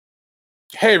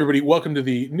Hey, everybody, welcome to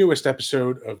the newest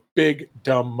episode of Big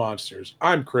Dumb Monsters.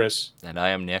 I'm Chris, And I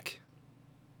am Nick.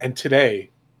 and today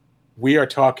we are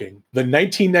talking the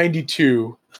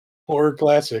 1992 horror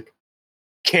classic,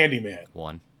 Candyman.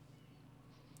 One,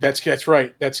 That's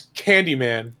right, that's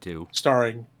Candyman, two,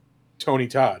 starring Tony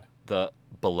Todd. the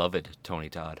beloved Tony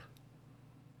Todd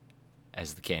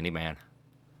as the Candyman.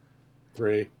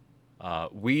 3.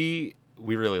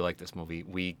 We really like this movie.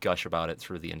 We gush about it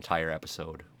through the entire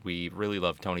episode. We really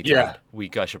love Tony Yeah. Todd. We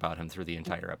gush about him through the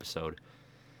entire episode.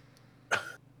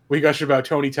 We gush about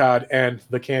Tony Todd and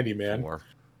the Candyman 4.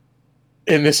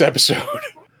 in this episode.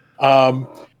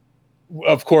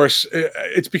 Of course,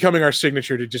 it's becoming our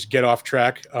signature to just get off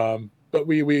track. But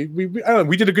we I don't know,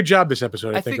 we did a good job this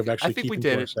episode. I think of actually we keeping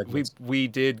did to our it. segments. We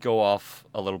did go off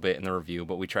a little bit in the review,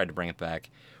 but we tried to bring it back.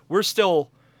 We're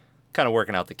still kind of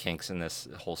working out the kinks in this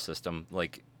whole system.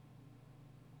 Like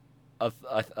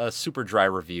a super dry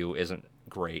review isn't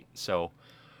great, so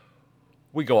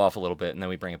we go off a little bit and then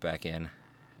we bring it back in,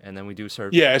 and then we do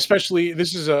start. Yeah, especially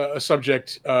this is a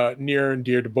subject near and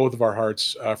dear to both of our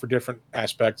hearts for different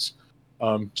aspects.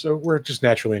 So we're just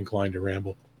naturally inclined to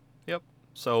ramble. Yep.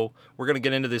 So we're gonna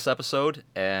get into this episode,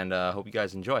 and hope you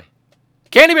guys enjoy.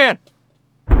 Candyman.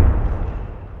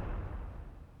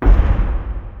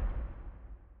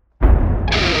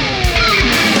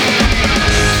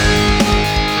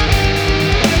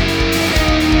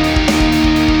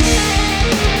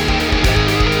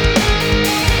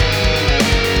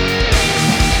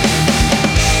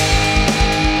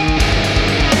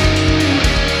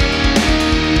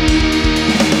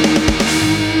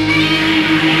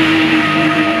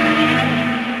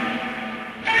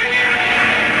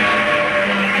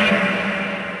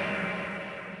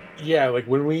 Yeah, like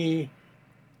when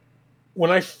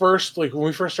I first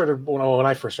started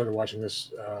watching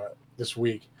this this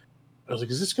week, I was like,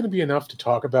 is this going to be enough to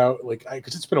talk about? Like,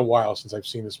 because it's been a while since I've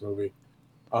seen this movie.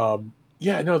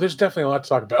 Yeah, no, there's definitely a lot to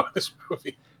talk about in this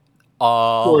movie.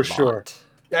 For sure.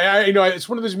 It's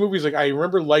one of those movies, like, I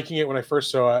remember liking it when I first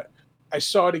saw it. I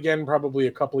saw it again probably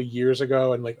a couple of years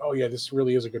ago, and like, oh yeah, this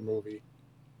really is a good movie.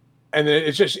 And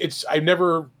then I've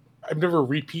never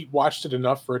repeat watched it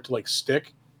enough for it to like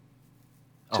stick.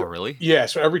 Oh, really? Yeah.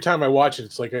 So every time I watch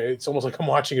it, it's almost like I'm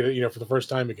watching it, for the first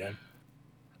time again.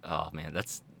 Oh man,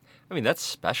 that's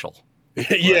special.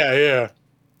 Yeah.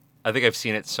 I think I've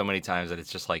seen it so many times that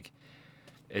it's just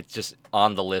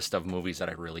on the list of movies that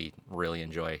I really, really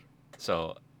enjoy.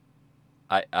 So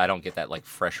I don't get that like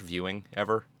fresh viewing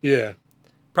ever. Yeah.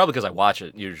 Probably because I watch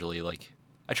it usually. Like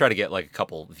I try to get like a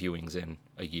couple viewings in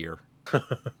a year,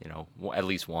 at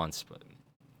least once. But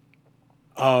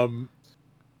oh,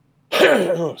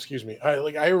 excuse me.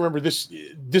 I remember this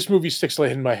movie sticks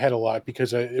in my head a lot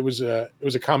because it was a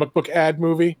comic book ad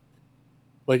movie.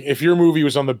 Like if your movie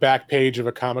was on the back page of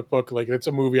a comic book, like it's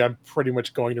a movie I'm pretty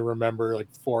much going to remember like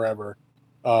forever.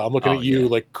 I'm looking at you,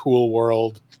 like Cool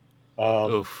World,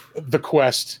 The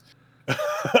Quest.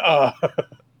 I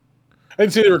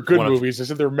didn't say they were good movies. I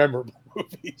said they were memorable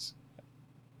movies.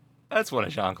 That's one of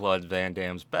Jean-Claude Van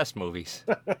Damme's best movies.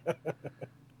 I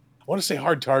want to say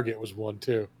Hard Target was one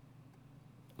too.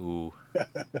 Ooh.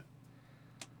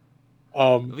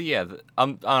 But yeah,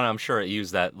 I'm sure it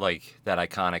used that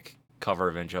iconic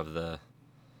cover image of the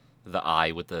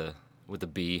eye with the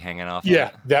bee hanging off.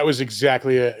 Yeah, that was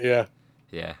exactly it. Yeah.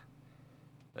 Yeah.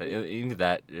 Even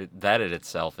that in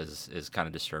itself is kind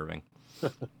of disturbing.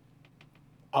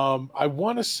 I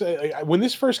want to say when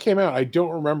this first came out, I don't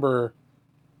remember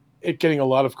it getting a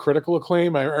lot of critical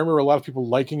acclaim. I remember a lot of people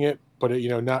liking it, but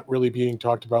it, not really being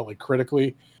talked about like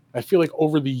critically. I feel like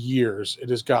over the years, it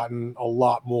has gotten a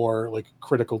lot more like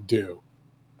critical due.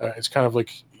 It's kind of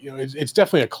like it's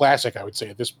definitely a classic, I would say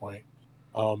at this point.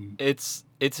 It's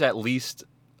at least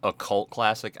a cult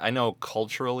classic. I know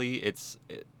culturally, it's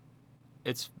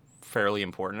fairly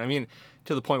important. I mean,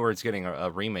 to the point where it's getting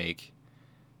a remake.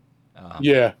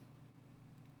 Yeah,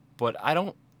 but I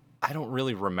don't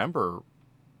really remember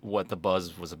what the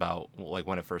buzz was about, like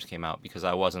when it first came out, because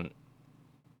I wasn't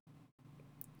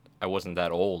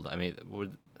that old. I mean,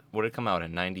 would it come out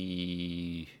in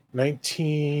 19?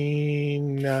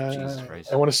 Jesus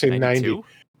Christ. I want to say 92? 90.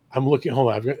 I'm looking.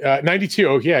 Hold on. I've got 92.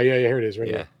 Oh yeah. Here it is. Right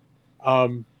here.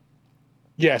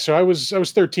 Yeah. So I was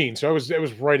 13. So it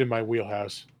was right in my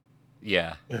wheelhouse.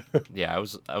 Yeah. Yeah. I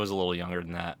was a little younger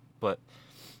than that, but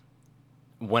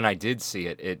when I did see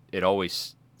it, it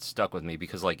always stuck with me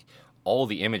because like all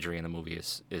the imagery in the movie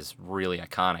is really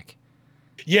iconic.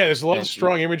 Yeah, there's a lot of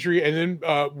strong imagery, and then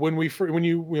when we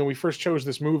first chose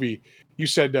this movie, you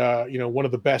said one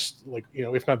of the best, like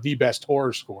if not the best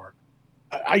horror score.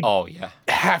 I oh yeah,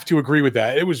 have to agree with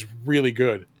that. It was really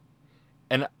good.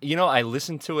 And I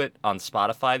listened to it on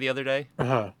Spotify the other day,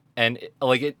 Uh-huh. and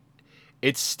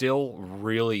it's still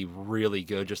really, really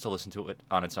good just to listen to it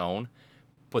on its own.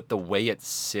 But the way it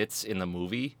sits in the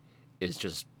movie is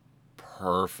just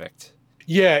perfect.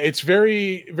 Yeah, it's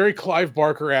very, very Clive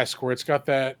Barker-esque, where it's got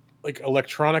that like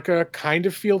electronica kind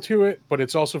of feel to it, but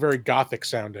it's also very gothic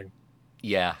sounding.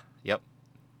 Yeah. Yep.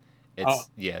 Uh,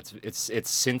 It's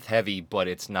synth heavy, but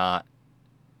it's not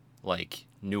like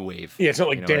new wave. yeah, it's not You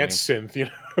like know what I dance mean? synth, you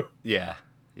know. Yeah.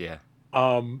 Yeah.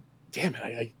 Damn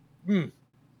it,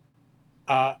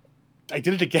 uh, I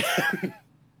did it again.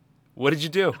 What did you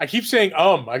do? I keep saying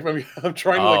I'm trying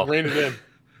to like Oh. rein it in.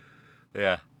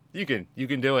 Yeah. You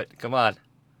can do it. Come on.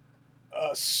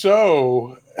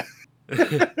 So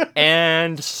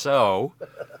And so,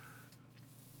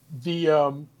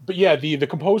 but yeah, the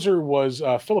composer was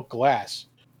Philip Glass,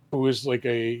 who is like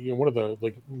one of the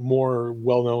like more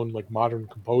well known like modern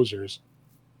composers.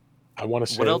 I want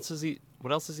to say what else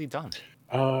has he done?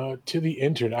 to the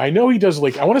intern. I know he does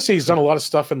like I want to say he's done a lot of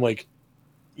stuff in like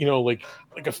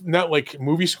not like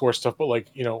movie score stuff, but like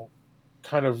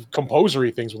kind of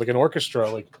composery things with like an orchestra,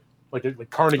 like Oh,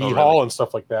 Carnegie really? Hall and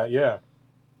stuff like that. Yeah,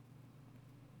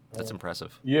 That's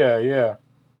impressive. yeah, yeah.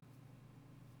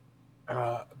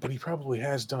 But he probably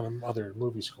has done other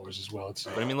movie scores as well. Let's see.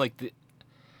 But I mean, like,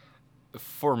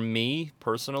 for me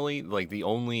personally, like the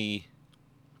only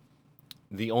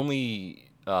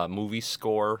movie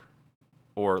score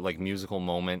or like musical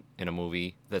moment in a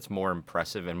movie that's more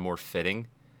impressive and more fitting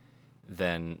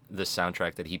than the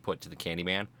soundtrack that he put to the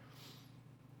Candyman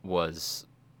was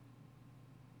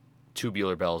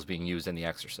Tubular Bells being used in The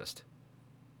Exorcist.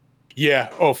 Yeah.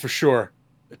 Oh, for sure.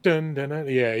 Dun, dun, dun.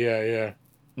 Yeah, yeah, yeah.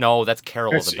 No, that's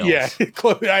Carol of the Yeah.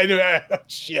 Bells. I know.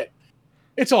 Shit.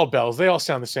 It's all bells. They all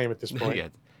sound the same at this point. Yeah.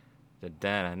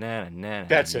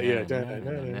 That's it. Yeah. Dun, dun,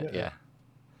 dun, dun, dun. Yeah.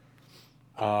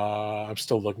 I'm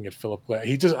still looking at Philip Glass.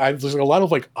 There's a lot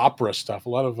of like opera stuff. A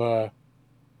lot of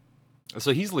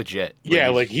So he's legit. yeah,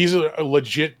 like he's a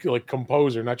legit like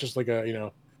composer, not just like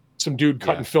some dude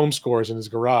cutting film scores in his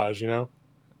garage.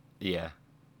 Yeah.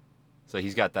 So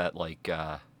he's got that like.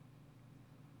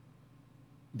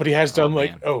 But he has done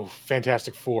man.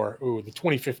 Fantastic Four. Ooh, the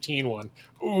 2015 one.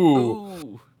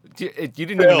 Ooh. You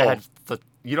didn't even have to.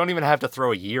 You don't even have to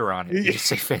throw a year on it. You just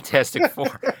say Fantastic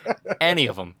Four. Any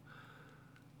of them.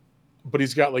 But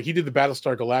he's got he did the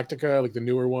Battlestar Galactica, like the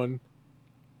newer one.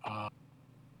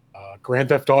 Grand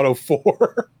Theft Auto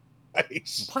 4.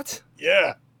 Nice. What?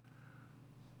 Yeah.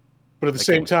 But at the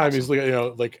same time, he's like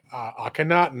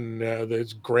Akhenaten,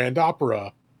 there's Grand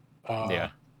Opera,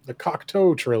 the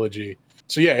Cocteau trilogy.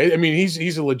 So yeah, I mean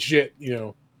he's a legit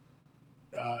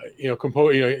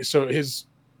composer. So he's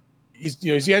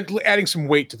adding some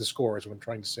weight to the score, is what I'm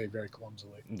trying to say very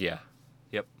clumsily. Yeah.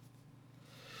 Yep.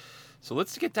 So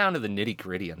let's get down to the nitty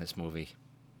gritty on this movie.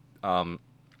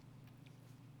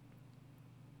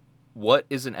 What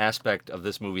is an aspect of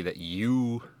this movie that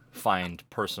you find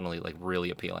personally like really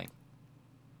appealing?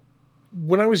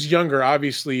 When I was younger,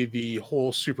 obviously the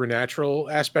whole supernatural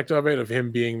aspect of it, of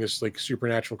him being this like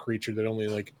supernatural creature that only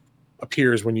like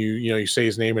appears when you say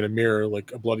his name in a mirror,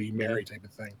 like a Bloody Mary type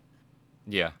of thing.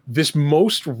 Yeah. This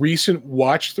most recent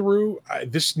watch through,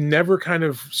 this never kind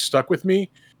of stuck with me.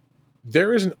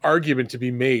 There is an argument to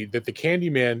be made that the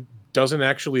Candyman doesn't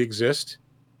actually exist,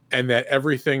 and that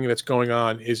everything that's going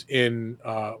on is in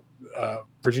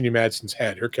Virginia Madsen's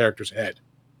head, her character's head.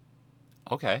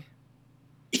 Okay.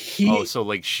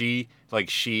 So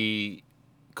she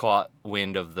caught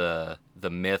wind of the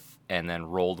myth and then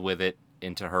rolled with it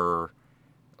into her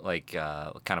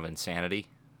kind of insanity.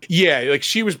 Yeah, like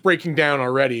she was breaking down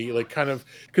already, like kind of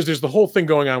because there's the whole thing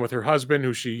going on with her husband,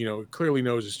 who she clearly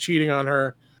knows is cheating on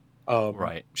her.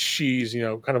 Right. She's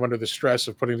kind of under the stress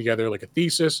of putting together like a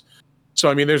thesis. So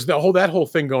I mean, there's that whole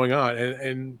thing going on,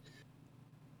 and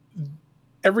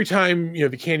every time the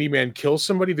Candyman kills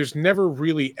somebody, there's never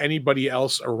really anybody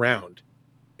else around.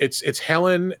 It's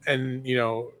Helen and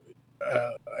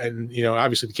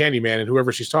obviously the Candyman and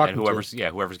whoever she's talking to. And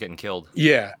whoever's getting killed.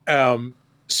 Yeah.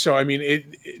 So I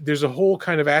mean, there's a whole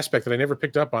kind of aspect that I never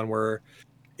picked up on where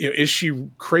is she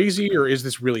crazy or is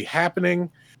this really happening?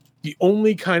 The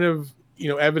only kind of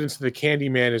evidence that the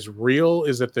Candyman is real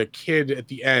is that the kid at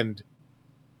the end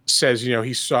says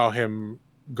he saw him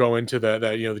go into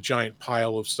the giant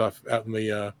pile of stuff out in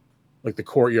the like the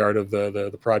courtyard of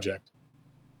the project.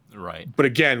 Right. But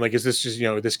again, like, is this just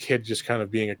this kid just kind of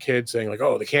being a kid saying like,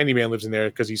 oh, the Candyman lives in there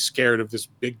because he's scared of this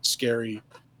big scary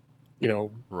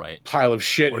right pile of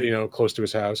shit close to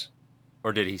his house?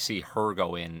 Or did he see her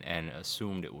go in and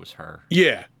assumed it was her?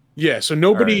 Yeah. So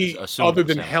nobody other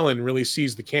than Helen really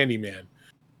sees the Candyman.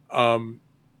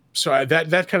 So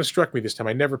that kind of struck me this time.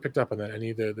 I never picked up on that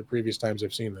any of the previous times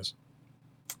I've seen this.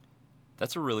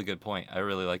 That's a really good point. I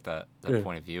really like that Yeah.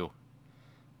 point of view.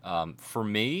 For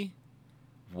me,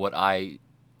 what I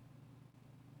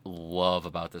love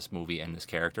about this movie and this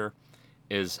character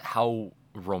is how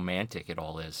romantic it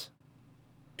all is.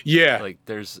 Yeah. Like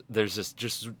there's this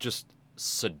just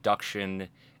seduction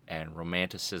and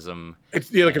romanticism.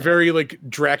 It's like a And very like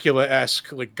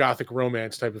Dracula-esque, like gothic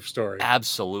romance type of story.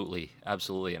 absolutely,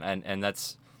 absolutely, and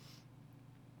that's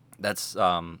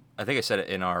I think I said it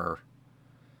in our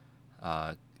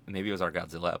maybe it was our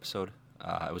Godzilla episode.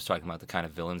 I was talking about the kind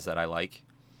of villains that I like,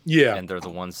 Yeah. and they're the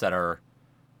ones that are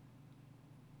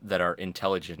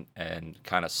intelligent and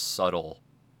kind of subtle,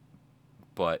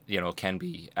 but can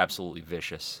be absolutely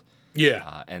vicious.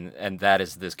 Yeah. And that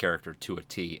is this character to a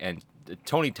T. And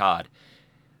Tony Todd,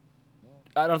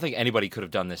 I don't think anybody could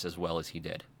have done this as well as he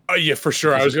did. Yeah, for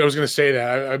sure. I was going to say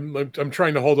that. I'm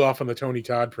trying to hold off on the Tony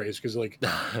Todd praise because like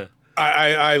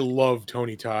I love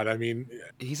Tony Todd. I mean,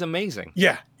 he's amazing.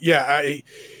 Yeah.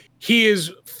 He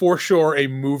is for sure a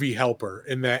movie helper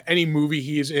in that any movie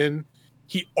he is in,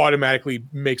 he automatically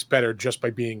makes better just by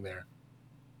being there.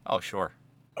 Oh, sure.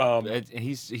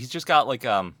 He's just got like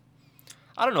I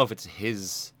don't know if it's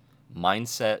his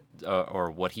mindset or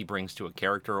what he brings to a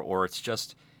character, or it's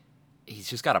just he's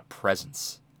just got a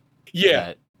presence. Yeah.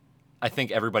 That I think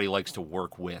everybody likes to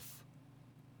work with.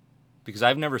 Because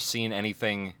I've never seen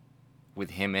anything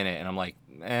with him in it, and I'm like,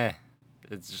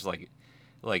 it's just like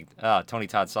Tony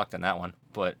Todd sucked in that one,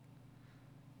 but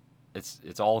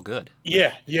it's all good.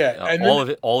 Yeah. And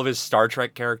all of his Star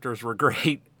Trek characters were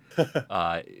great.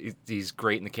 He's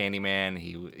great in the Candyman.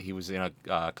 He was in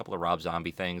a couple of Rob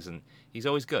Zombie things, and he's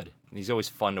always good. He's always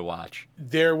fun to watch.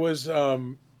 There was I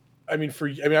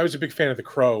was a big fan of The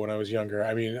Crow when I was younger.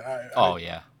 I mean,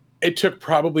 yeah. It took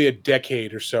probably a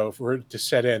decade or so for it to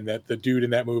set in that the dude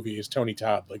in that movie is Tony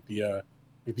Todd, like the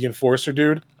enforcer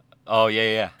dude. Oh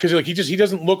yeah. Because like he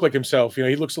doesn't look like himself.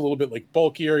 He looks a little bit like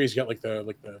bulkier. He's got like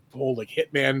the whole like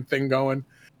hitman thing going.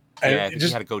 And I think he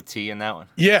had a goatee in that one.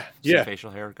 Yeah. Some facial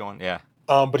hair going. Yeah.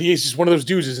 But he's just one of those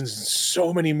dudes who's in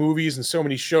so many movies and so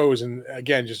many shows, and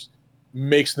again, just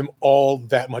makes them all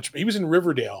that much. He was in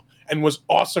Riverdale and was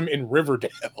awesome in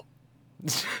Riverdale.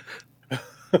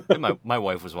 my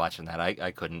wife was watching that.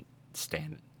 I couldn't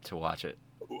stand to watch it.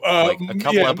 Like a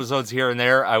couple episodes here and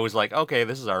there, I was like, okay,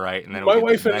 this is all right. And then my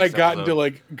wife and I got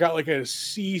like a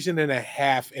season and a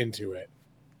half into it.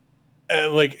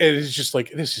 And like it is just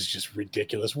like, this is just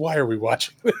ridiculous. Why are we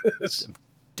watching this?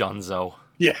 Dunzo.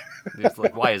 Yeah. It's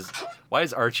like, why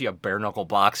is Archie a bare knuckle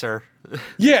boxer?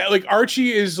 Yeah, like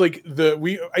Archie is like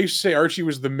I used to say Archie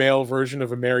was the male version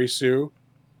of a Mary Sue.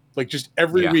 Like just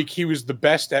every week he was the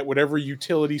best at whatever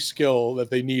utility skill that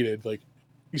they needed. Like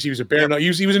he was a bare knuckle.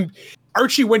 He was in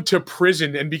Archie went to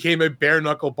prison and became a bare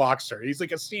knuckle boxer. He's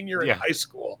like a senior in high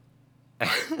school.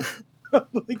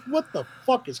 Like what the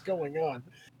fuck is going on?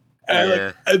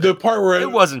 And like the part where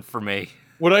it wasn't for me.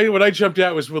 When I jumped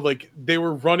out was with like they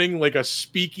were running like a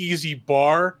speakeasy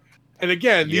bar, and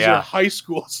again these are high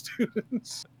school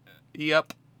students.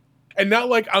 Yep. And not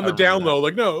like on the down low,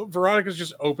 like no, Veronica's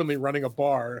just openly running a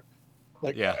bar.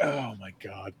 Like oh my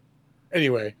god.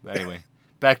 Anyway,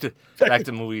 back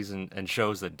to movies and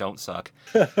shows that don't suck.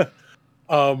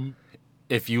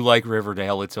 If you like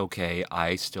Riverdale, it's okay.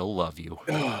 I still love you.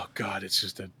 Oh god, it's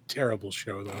just a terrible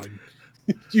show though.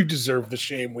 You deserve the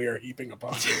shame we are heaping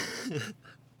upon you.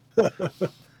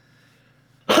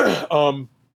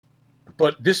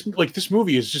 But this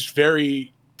movie is just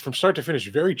very, from start to finish,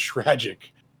 very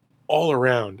tragic all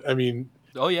around. I mean,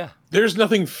 oh yeah, there's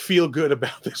nothing feel good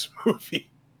about this movie.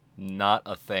 Not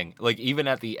a thing. Like even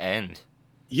at the end,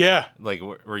 yeah, like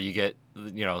where you get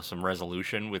some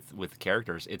resolution with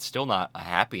characters, it's still not a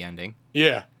happy ending.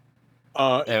 Yeah,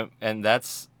 and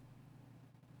that's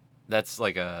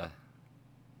like a,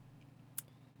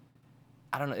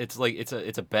 I don't know. It's like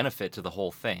it's a benefit to the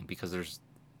whole thing because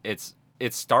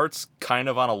it starts kind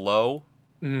of on a low,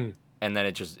 and then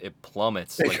it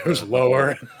plummets. It goes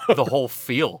lower. The whole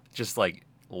feel just like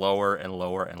lower and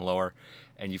lower and lower,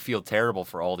 and you feel terrible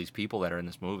for all these people that are in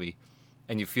this movie,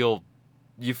 and you feel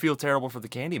terrible for the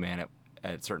Candyman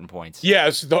at certain points.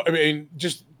 Yes,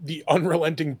 just the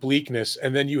unrelenting bleakness,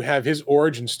 and then you have his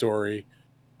origin story.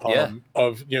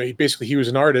 Of he was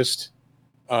an artist.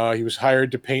 He was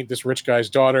hired to paint this rich guy's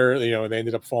daughter, and they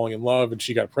ended up falling in love, and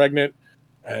she got pregnant.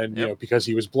 And because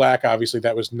he was black, obviously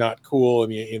that was not cool in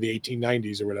the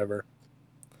 1890s or whatever.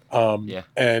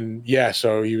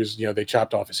 So he was, they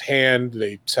chopped off his hand,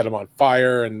 they set him on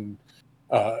fire, and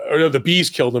the bees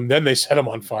killed him. Then they set him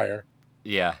on fire.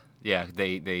 Yeah, Yeah,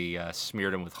 they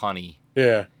smeared him with honey,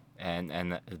 Yeah. and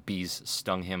the bees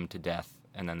stung him to death,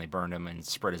 and then they burned him and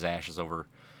spread his ashes over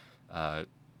uh,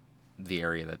 the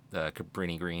area that the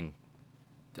Cabrini Green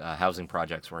housing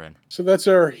projects were in. So that's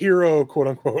our hero, quote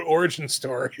unquote, origin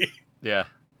story. Yeah,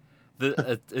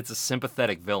 it's a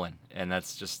sympathetic villain, and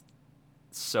that's just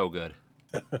so good.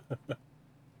 But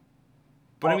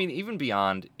I Oh, mean, even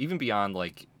beyond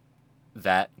like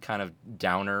that kind of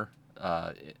downer,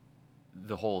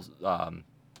 the whole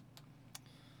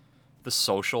the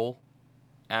social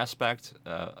aspect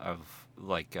of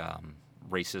like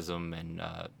racism and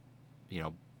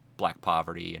black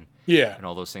poverty yeah. and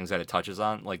all those things that it touches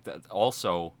on, like that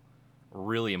also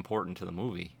really important to the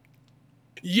movie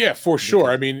Yeah, for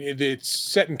sure. I because mean, it's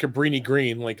set in Cabrini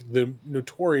Green, like the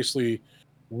notoriously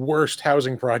worst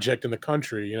housing project in the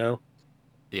country, you know?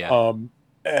 yeah, Um,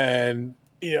 and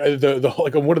the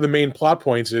like one of the main plot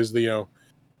points is that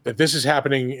this is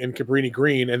happening in Cabrini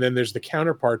Green, and then there's the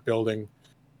counterpart building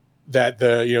that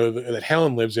that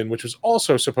Helen lives in, which was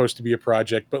also supposed to be a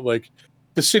project, but like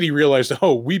the city realized,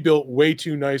 oh, we built way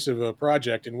too nice of a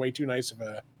project and way too nice of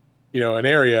a an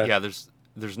area. yeah,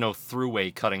 there's no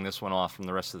throughway cutting this one off from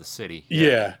the rest of the city. Yeah,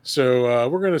 Yeah, so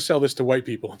we're going to sell this to white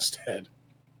people instead.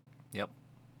 yep.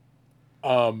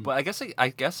 Um, But I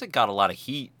guess it got a lot of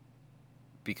heat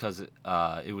because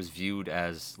it was viewed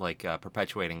as like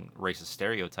perpetuating racist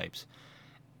stereotypes,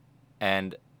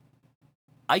 and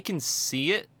I can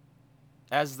see it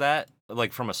as that,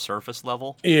 like from a surface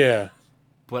level, yeah,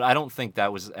 but I don't think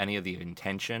that was any of the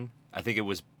intention. I think it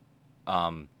was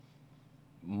um,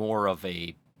 more of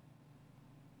a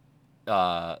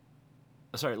uh,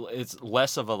 sorry, it's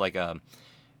less of a like a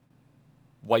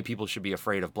white people should be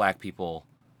afraid of black people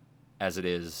as it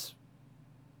is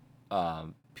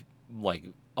um, like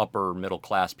upper middle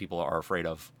class people are afraid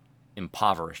of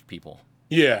impoverished people.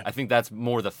 yeah, I think that's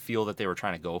more the feel that they were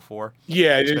trying to go for,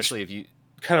 yeah. It's especially if you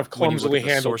kind of when you look clumsily at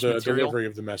the handled source the material. delivery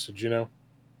of the message, you know?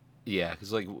 Yeah,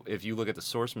 because like if you look at the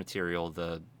source material,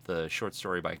 the short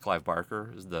story by Clive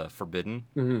Barker is The Forbidden.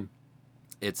 Hmm.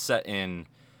 It's set in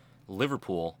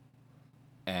Liverpool,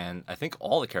 and I think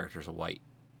all the characters are white,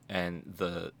 and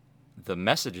the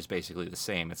message is basically the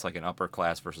same. It's like an upper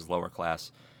class versus lower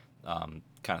class kind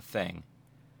of thing.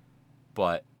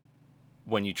 But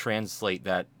when you translate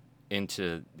that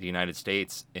into the United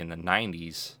States in the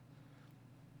 '90s,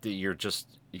 you're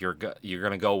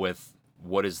gonna go with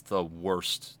what is the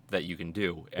worst that you can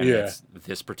do, and Yeah, it's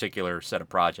this particular set of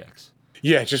projects.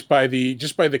 yeah. Just by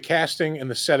the casting and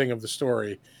the setting of the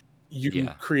story, you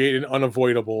Yeah, create an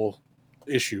unavoidable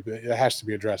issue that has to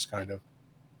be addressed, kind of.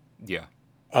 yeah.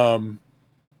 Um,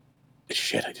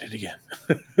 shit, I did it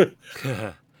again.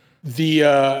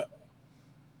 the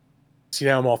See,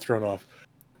 now I'm all thrown off.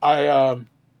 I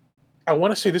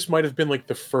want to say this might have been like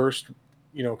the first,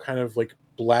 kind of like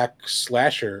black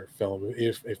slasher film,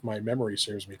 if my memory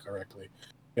serves me correctly.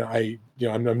 I'm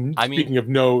I mean, speaking of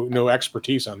no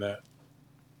expertise on that.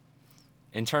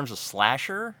 in terms of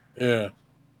slasher, Yeah,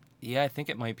 yeah, I think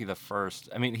it might be the first.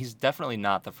 I mean, he's definitely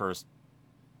not the first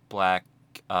black,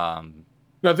 um,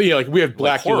 no, yeah, like we have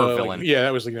like horror Blackula, like villain. yeah,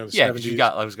 that was like the Yeah, because you've 70s.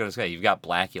 got. I was gonna say you've got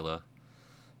Blackula,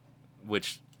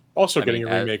 which Also I mean, getting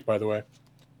a remake, by the way.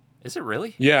 is it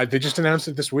really? Yeah, they just announced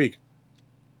it this week.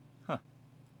 Huh.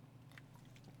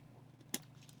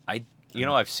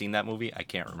 I've seen that movie. I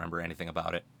can't remember anything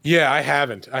about it. Yeah, I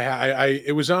haven't.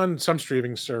 It was on some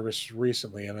streaming service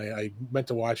recently, and I meant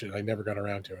to watch it. I never got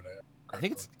around to it. I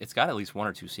think it's got at least one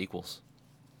or two sequels.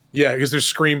 Yeah, because there's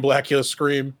Scream, Blackula,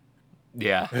 Scream.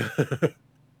 Yeah, I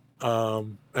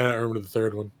don't remember the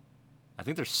third one. I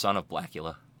think there's Son of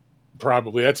Blackula.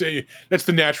 Probably that's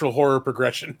the natural horror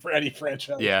progression for any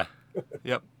franchise. Yeah.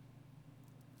 Yep.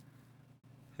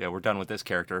 Yeah, we're done with this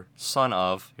character. Son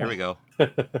of. Here we go.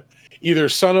 Either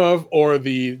son of or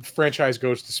the franchise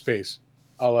goes to space,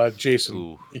 a la Jason.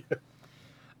 Ooh.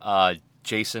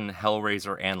 Jason,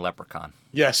 Hellraiser, and Leprechaun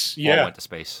Yes, all yeah, went to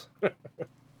space.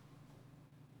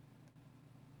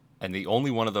 And the only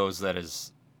one of those that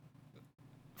is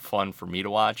fun for me to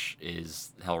watch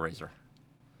is Hellraiser.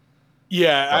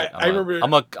 yeah. But I remember.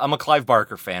 I'm a Clive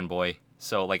Barker fanboy,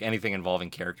 so like anything involving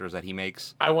characters that he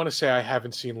makes. I want to say I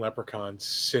haven't seen Leprechaun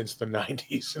since the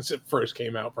 '90s, since it first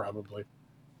came out, probably.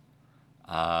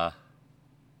 Uh,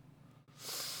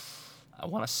 I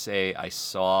want to say I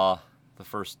saw the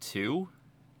first two.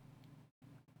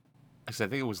 Actually, I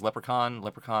think it was Leprechaun,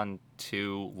 Leprechaun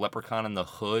 2, Leprechaun in the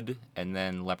Hood, and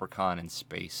then Leprechaun in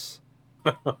Space.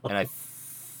 And I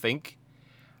think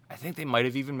they might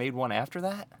have even made one after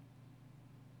that.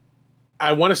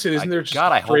 I want to say, isn't there just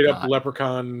God, I hope straight up not.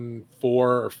 Leprechaun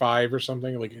 4 or 5 or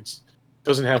something? Like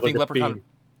doesn't I have like think a Leprechaun theme.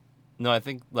 No, I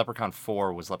think Leprechaun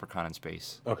 4 was Leprechaun in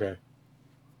Space. Okay.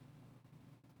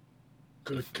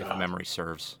 Good If God. memory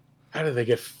serves. How did they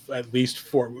get at least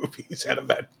 4 movies out of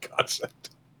that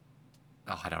concept?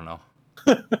 Oh, I don't know.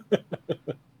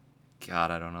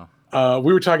 God, I don't know.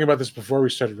 We were talking about this before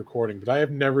we started recording, but I have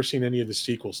never seen any of the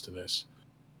sequels to this.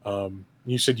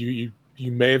 You said you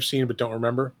may have seen it, but don't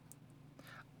remember.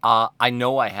 I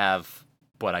know I have,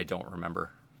 but I don't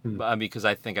remember. Hmm. Because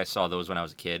I think I saw those when I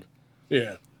was a kid.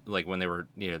 Yeah. Like when they were,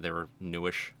 they were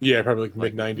newish. Yeah, probably like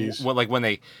mid-90s. Like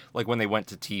when they went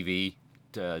to TV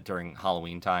during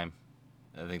Halloween time.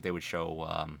 I think they would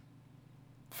show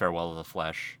Farewell to the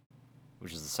Flesh,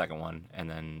 which is the second one, and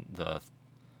then the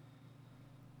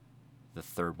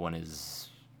third one is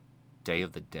Day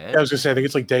of the Dead. I was gonna say I think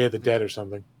it's like Day of the Dead or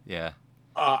something. Yeah.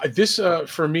 This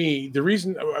for me, the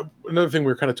reason another thing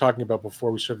we were kind of talking about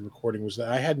before we started recording was that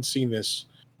I hadn't seen this.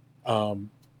 I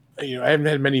haven't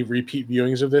had many repeat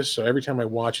viewings of this, so every time I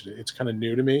watch it, it's kind of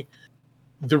new to me.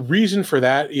 The reason for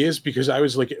that is because I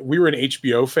was like, we were an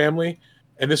HBO family,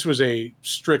 and this was a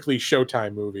strictly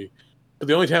Showtime movie. But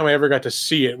the only time I ever got to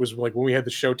see it was like when we had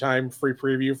the Showtime free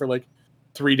preview for like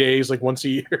 3 days, like once a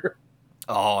year.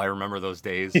 Oh, I remember those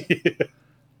days. Yeah.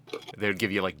 They would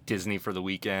give you like Disney for the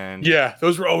weekend. Yeah,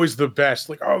 those were always the best.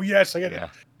 Like, oh yes, I got.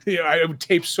 Yeah. I would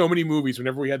tape so many movies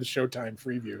whenever we had the Showtime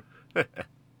preview.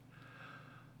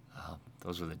 Oh,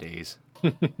 those were the days.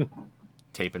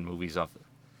 Taping movies off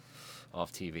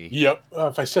TV. Yep.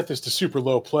 If I set this to super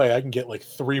low play, I can get like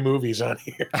 3 movies on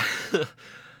here.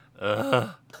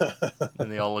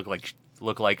 And they all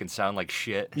look like and sound like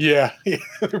shit. Yeah,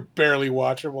 they're barely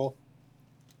watchable.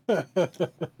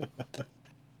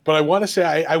 But I want to say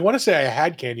I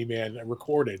had Candyman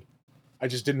recorded. I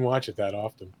just didn't watch it that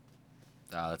often.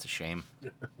 Oh, that's a shame.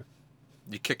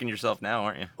 You're kicking yourself now,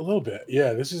 aren't you? A little bit.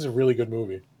 Yeah, this is a really good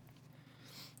movie.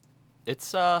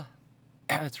 It's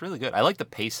it's really good. I like the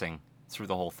pacing through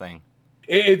the whole thing.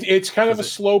 It's kind of a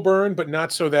slow burn, but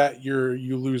not so that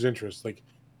you lose interest. Like,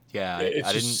 yeah,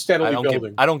 it's just steadily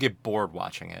building. I don't get bored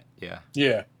watching it. Yeah.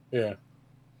 Yeah.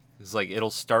 It's like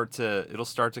it'll start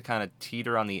to kind of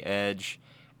teeter on the edge,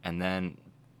 and then,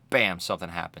 bam, something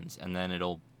happens, and then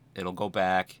it'll go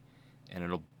back, and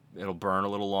it'll burn a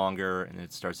little longer, and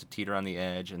it starts to teeter on the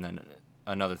edge, and then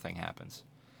another thing happens.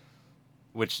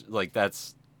 Which, like,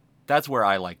 that's where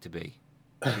I like to be,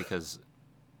 because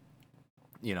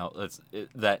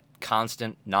that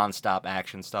constant nonstop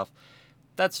action stuff.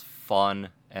 That's fun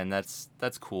and that's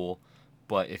cool,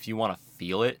 but if you want to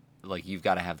feel it, like, you've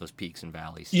got to have those peaks and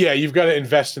valleys. Yeah, you've got to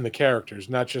invest in the characters,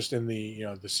 not just in the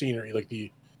the scenery, like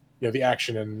the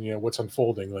action and what's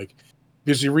unfolding. Like,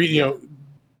 because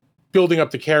building up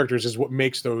the characters is what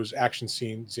makes those action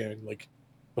scenes and like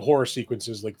the horror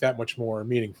sequences like that much more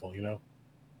meaningful.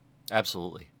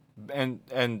 Absolutely.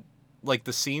 And like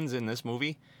the scenes in this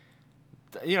movie,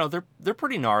 they're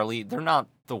pretty gnarly. They're not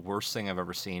the worst thing I've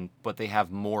ever seen, but they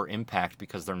have more impact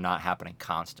because they're not happening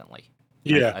constantly.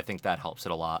 Yeah, I think that helps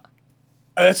it a lot.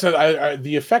 That's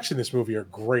the effects in this movie are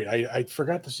great. I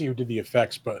forgot to see who did the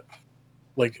effects, but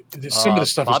like some of the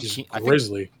stuff is just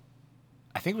grisly.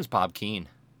 I think it was Bob Keane.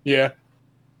 Yeah.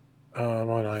 On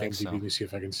IMDb, let me see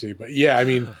if I can see. But yeah, I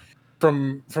mean,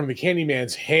 from the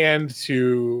Candyman's hand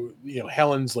to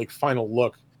Helen's like final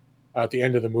look at the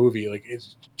end of the movie, like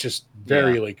it's just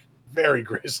very very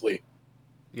grisly.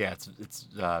 Yeah, it's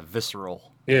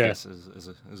visceral. Yeah, I guess is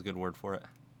a good word for it.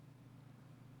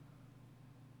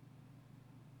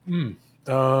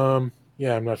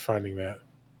 Yeah, I'm not finding that.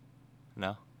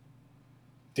 No.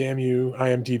 Damn you,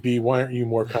 IMDb! Why aren't you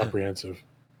more comprehensive?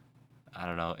 I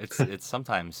don't know. It's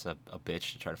sometimes a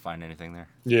bitch to try to find anything there.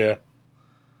 Yeah.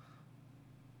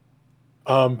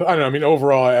 But I don't know. I mean,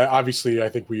 overall, obviously, I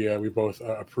think we both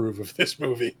approve of this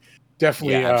movie.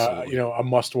 Definitely, a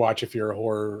must-watch if you're a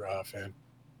horror fan.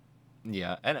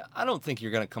 Yeah, and I don't think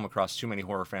you're gonna come across too many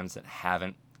horror fans that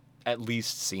haven't at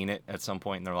least seen it at some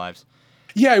point in their lives.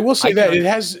 Yeah, I will say that it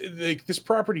has like this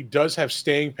property does have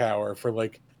staying power for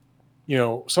like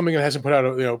something that hasn't put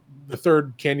out. The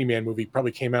third Candyman movie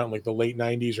probably came out in like the late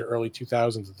 '90s or early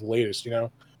 2000s at the latest.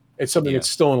 It's something that's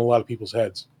still in a lot of people's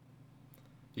heads.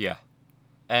 Yeah,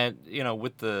 and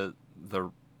with the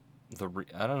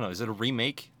I don't know, is it a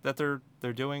remake that they're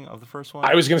doing of the first one?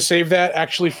 I was going to save that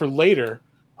actually for later,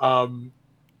 in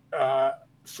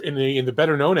the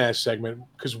better known as segment,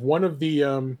 because one of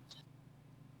the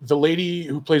lady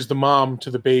who plays the mom to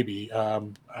the baby,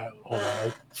 hold on,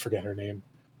 I forget her name.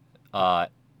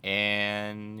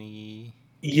 Annie.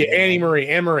 Yeah, Annie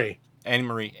Marie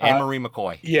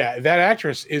McCoy. Yeah, that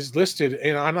actress is listed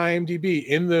on IMDb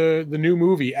in the new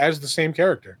movie as the same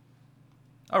character.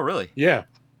 Oh, really? Yeah.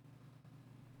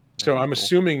 That So could be I'm cool.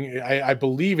 assuming I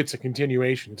believe it's a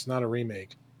continuation. It's not a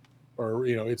remake, or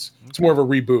it's more Okay. of a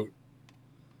reboot.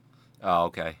 Oh,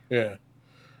 okay. Yeah,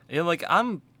 Yeah, like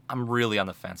I'm really on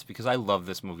the fence because I love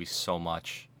this movie so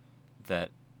much that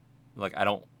like I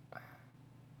don't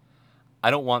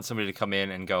want somebody to come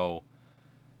in and go,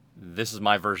 this is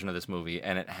my version of this movie,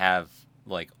 and it have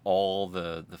like all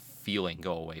the feeling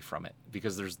go away from it,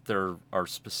 because there are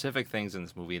specific things in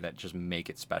this movie that just make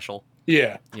it special.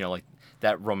 yeah, Like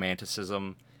that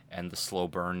romanticism and the slow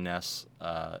burnness,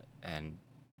 and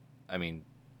I mean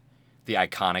the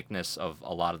iconicness of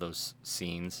a lot of those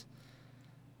scenes.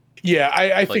 yeah.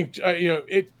 I Like, think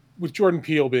it with Jordan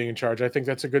Peele being in charge. I think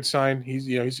that's a good sign.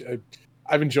 He's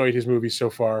I've enjoyed his movies so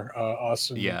far. Us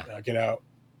and yeah, Get Out.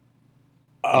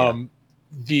 yeah, Um,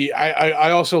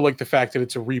 I also like the fact that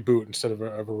it's a reboot instead of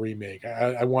a remake.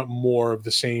 I want more of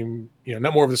the same,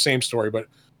 not more of the same story, but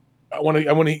I want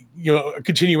to a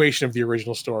continuation of the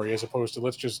original story as opposed to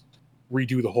let's just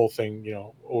redo the whole thing,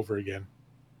 over again.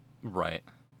 right.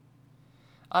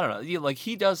 I don't know. Like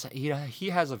he does. He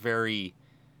has a very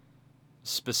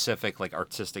specific like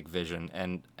artistic vision,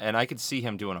 and I could see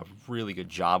him doing a really good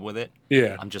job with it.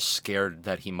 Yeah, I'm just scared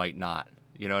that he might not.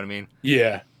 You know what I mean?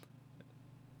 yeah.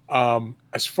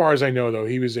 As far as I know, though,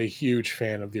 he was a huge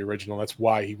fan of the original. That's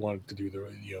why he wanted to do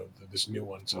this new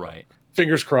one. So Right.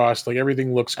 fingers crossed. Like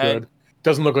everything looks And good.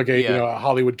 Doesn't look like yeah, a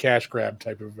Hollywood cash grab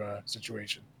type of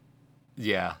situation.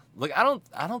 yeah. Like I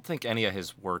don't think any of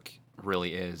his work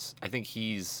really is. I think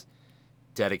he's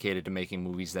dedicated to making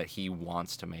movies that he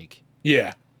wants to make.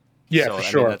 Yeah, yeah, So for I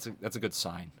mean sure. that's a good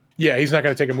sign. Yeah, he's not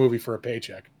going to take a movie for a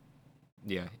paycheck.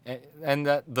 Yeah. And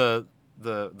that the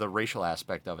racial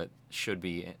aspect of it should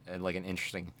be like an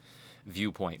interesting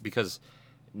viewpoint, because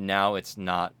now it's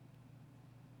not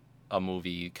a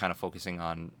movie kind of focusing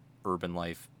on urban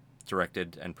life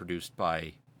directed and produced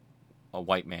by a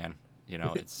white man.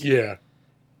 Yeah,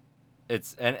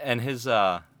 It's and his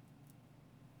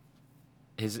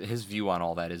view on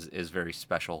all that is very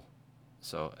special.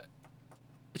 So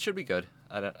it should be good.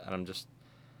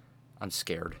 I'm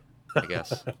scared, I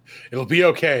guess. it'll be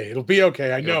okay. It'll be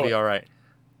okay. I It'll know be it. all right.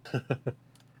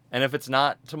 And if it's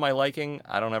not to my liking,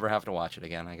 I don't ever have to watch it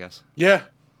again, I guess. Yeah,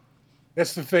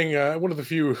 that's the thing. One of the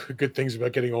few good things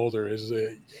about getting older is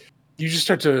you just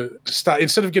start to stop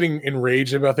instead of getting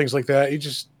enraged about things like that. You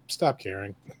just stop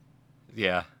caring.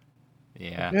 Yeah. Like,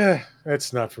 Yeah. yeah,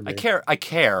 that's not for me. I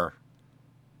care,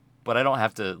 but I don't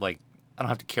have to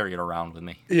carry it around with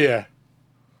me. Yeah,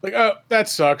 like, oh, that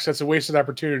sucks. That's a wasted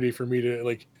opportunity for me to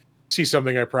like see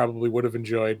something I probably would have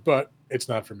enjoyed, but it's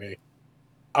not for me.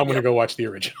 I'm gonna Yep. go watch the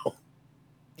original.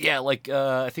 Yeah, like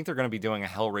I think they're going to be doing a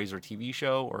Hellraiser TV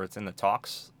show, or it's in the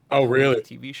talks Oh, of a really?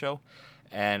 TV show,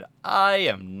 and I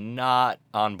am not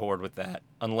on board with that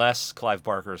unless Clive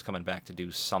Barker is coming back to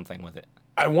do something with it.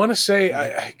 I want to say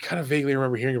Like, I kind of vaguely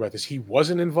remember hearing about this. He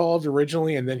wasn't involved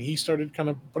originally, and then he started kind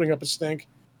of putting up a stink.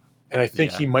 And I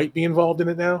think yeah, he might be involved in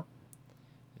it now.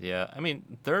 yeah. I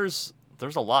mean, there's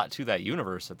a lot to that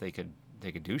universe that they could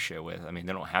do shit with. I mean,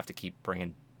 they don't have to keep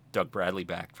bringing Doug Bradley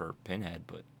back for Pinhead,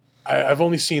 but I've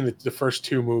only seen the first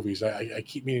two movies. I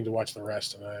keep meaning to watch the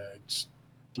rest, and I just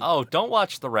oh, don't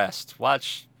watch the rest.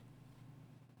 Watch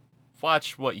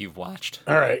what you've watched.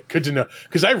 all right. Good to know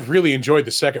because I really enjoyed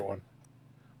the second one.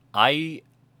 I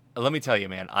Let me tell you,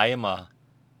 man, I am a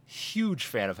huge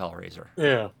fan of Hellraiser.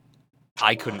 Yeah.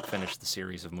 I couldn't finish the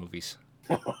series of movies.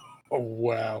 Oh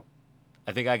wow.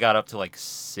 I think I got up to like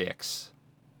six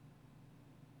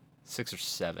or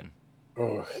seven,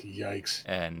 Oh yikes.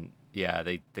 and yeah,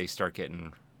 they start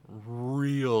getting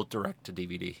real direct to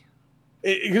DVD.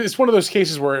 It's one of those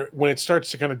cases where when it starts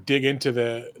to kind of dig into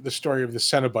the story of the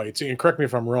Cenobites, and correct me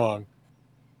if I'm wrong,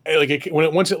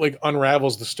 once it like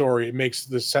unravels the story, it makes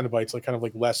the Cenobites like kind of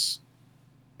like less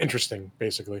interesting,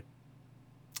 basically.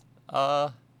 Uh,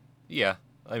 yeah,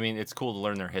 I mean it's cool to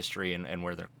learn their history and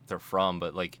where they're from,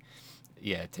 but like,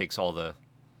 yeah, it takes all the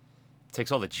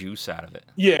juice out of it.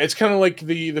 Yeah, it's kind of like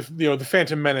the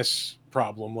Phantom Menace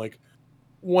problem. Like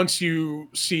once you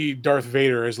see Darth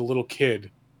Vader as a little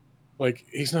kid, like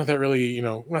he's not that really,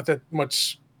 not that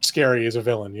much scary as a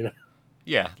villain.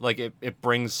 Yeah, like it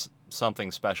brings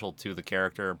something special to the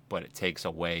character, but it takes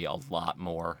away a lot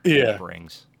more than it Yeah.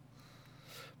 brings.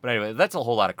 But anyway, that's a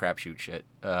whole lot of crapshoot shit.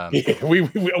 Yeah, we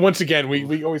once again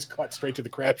we always cut straight to the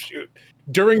crapshoot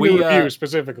during the We review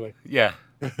specifically. yeah,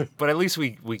 but at least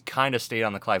we kind of stayed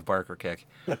on the Clive Barker kick.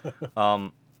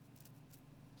 Um,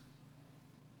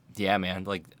 yeah, man,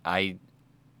 like I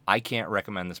can't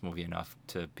recommend this movie enough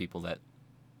to people that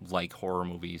like horror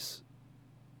movies,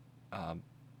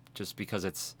 just because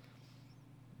it's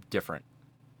different.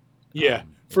 Yeah,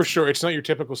 for It's sure. It's not your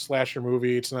typical slasher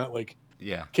movie. It's not like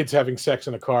yeah, kids having sex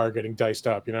in a car getting diced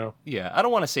up, you know? yeah. I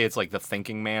don't want to say it's like the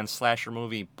thinking man slasher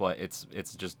movie, but it's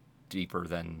just deeper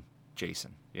than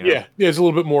Jason. You know? Yeah, there's a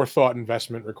little bit more thought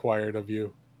investment required of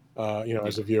you, Yeah.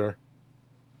 as a viewer.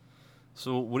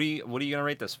 So what are you gonna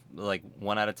rate this? Like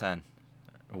 1 out of 10,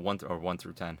 or 1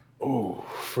 through 10? Oh,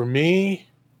 for me,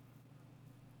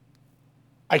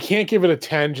 I can't give it a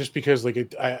 10 just because like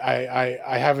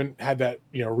I haven't had that,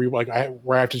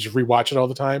 where I have to just rewatch it all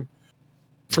the time.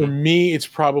 For Hmm. me, it's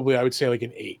probably, I would say, like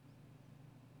an 8.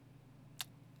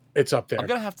 It's up I'm there.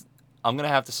 gonna have to I'm gonna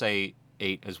have to say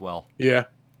 8 as well. Yeah.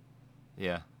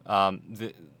 Yeah.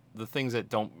 The things that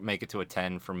don't make it to a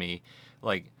 10 for me,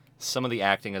 like some of the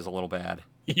acting is a little bad.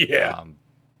 Yeah. Um,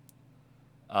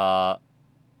 uh,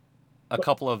 a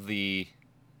couple of the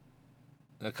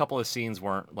a couple of scenes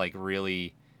weren't like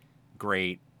really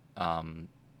great. Um,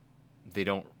 they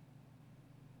don't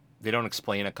they don't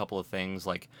explain a couple of things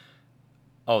like,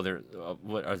 oh, they're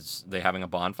what are they having a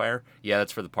bonfire? Yeah,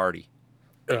 that's for the party.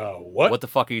 What? What the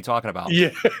fuck are you talking about?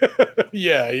 Yeah.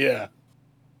 Yeah, yeah.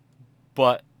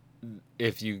 But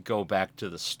if you go back to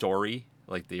the story,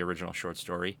 like the original short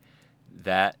story,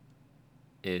 that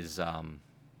is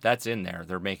that's in there.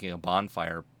 They're making a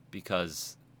bonfire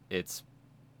because it's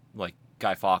like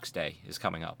Guy Fawkes Day is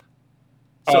coming up.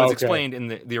 So Oh, it's okay. explained in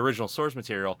the original source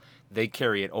material. They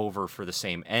carry it over for the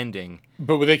same ending,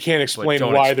 But they can't but explain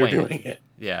don't why they're explain it. doing it.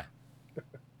 Yeah.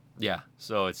 Yeah.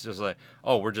 So it's just like,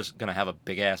 oh, we're just going to have a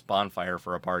big ass bonfire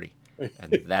for a party.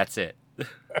 And that's it.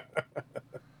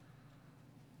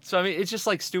 So, I mean, it's just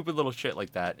like stupid little shit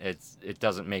like that. It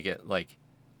doesn't make it like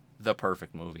the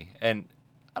perfect movie. And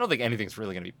I don't think anything's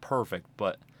really going to be perfect,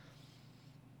 but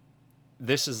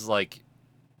this is like,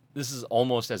 this is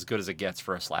almost as good as it gets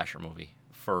for a slasher movie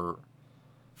for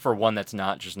one that's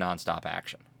not just nonstop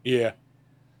action. Yeah.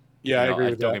 Yeah, I agree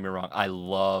with Don't that. get me wrong. I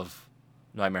love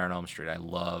Nightmare on Elm Street. I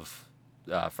love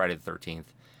Friday the 13th.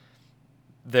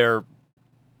 They're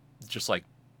just like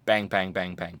bang, bang,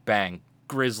 bang, bang, bang,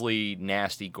 grisly,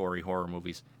 nasty, gory horror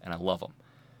movies, and I love them.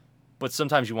 But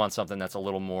sometimes you want something that's a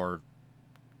little more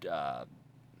uh,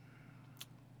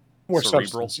 More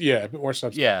cerebral. substance. Yeah, a bit more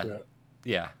substance. Yeah, Yeah.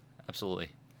 yeah, absolutely.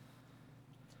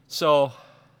 So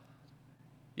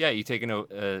yeah, you take into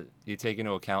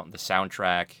account the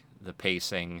soundtrack, the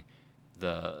pacing,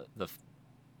 the the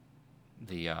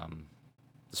the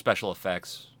special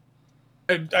effects.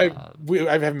 Uh, I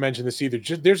haven't mentioned this either.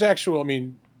 There's actual, I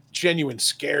mean, genuine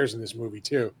scares in this movie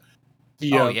too.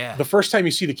 oh yeah. The first time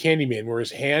you see the Candyman, where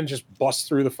his hand just busts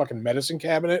through the fucking medicine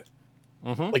cabinet,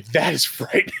 Mm-hmm. like that is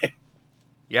frightening.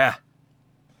 Yeah.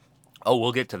 Oh,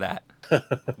 we'll get to that.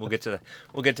 We'll get to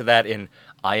that in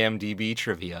IMDb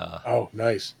trivia. Oh,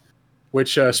 nice.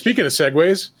 Which, Which speaking of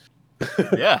segues,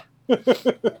 yeah.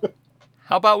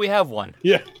 How about we have one?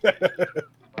 yeah,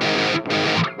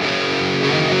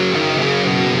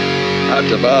 Not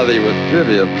to bother you with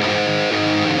trivia. I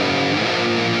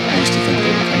used to think they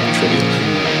were kind of trivial.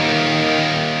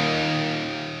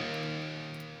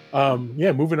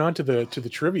 yeah. Moving on to the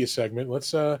trivia segment.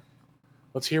 Let's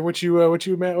hear what you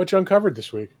uncovered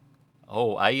this week.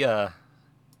 Oh, I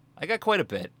got quite a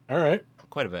bit. All right.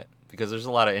 Quite a bit. Because there's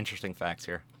a lot of interesting facts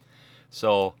here.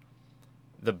 So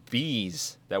the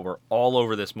bees that were all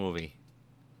over this movie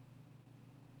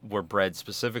were bred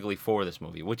specifically for this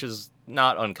movie, which is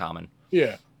not uncommon.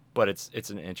 Yeah. But it's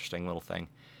an interesting little thing.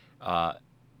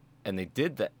 And they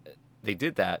did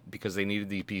that because they needed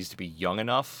these bees to be young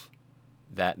enough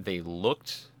that they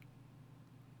looked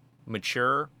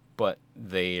mature, but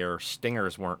their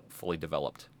stingers weren't fully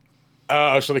developed.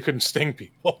 So they couldn't sting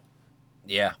people.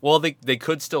 Yeah. Well, they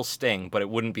could still sting, but it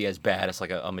wouldn't be as bad as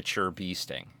like a mature bee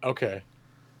sting. Okay.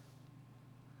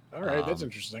 All right, that's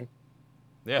interesting.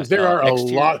 Yeah. Because there are a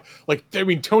lot. Like, I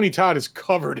mean, Tony Todd is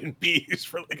covered in bees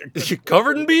for like a good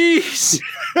covered in bees.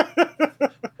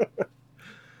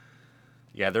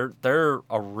 Yeah, they're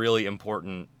a really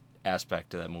important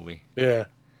aspect to that movie. Yeah.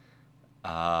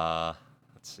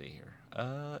 Let's see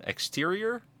here.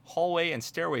 Exterior, hallway, and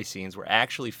stairway scenes were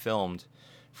actually filmed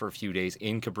for a few days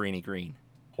in Cabrini Green.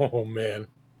 Oh man.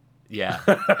 Yeah.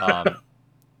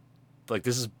 Like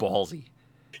this is ballsy.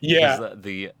 Yeah.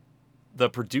 Because the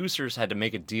producers had to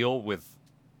make a deal with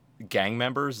gang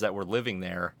members that were living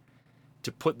there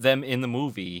to put them in the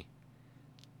movie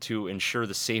to ensure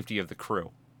the safety of the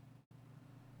crew.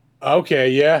 Okay,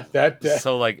 yeah, that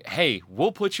So like, hey,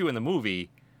 we'll put you in the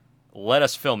movie. Let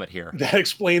us film it here. that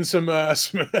explains some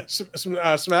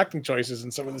acting choices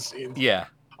in some of the scenes. Yeah.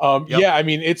 Yep. Yeah, I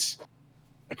mean, it's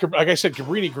like I said,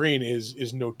 Cabrini Green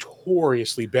is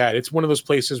notoriously bad. It's one of those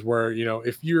places where,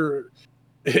 if you're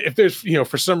if there's,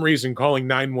 for some reason calling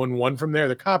 911 from there,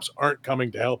 the cops aren't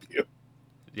coming to help you.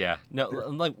 Yeah. No,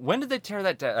 like, when did they tear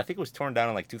that down? I think it was torn down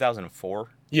in like 2004.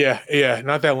 Yeah,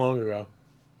 not that long ago.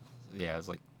 Yeah, it was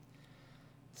like,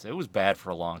 so it was bad for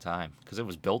a long time because it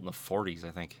was built in the 40s,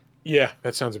 I think. Yeah,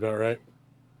 that sounds about right.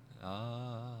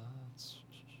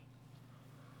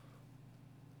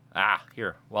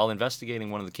 Here. While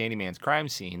investigating one of the Candyman's crime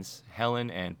scenes,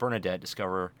 Helen and Bernadette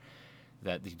discover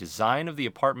that the design of the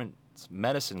apartment's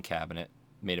medicine cabinet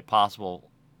made it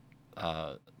possible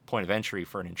point of entry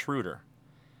for an intruder.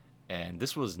 And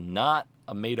this was not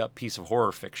a made-up piece of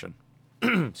horror fiction.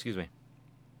 Excuse me.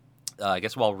 I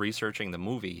guess while researching the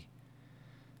movie,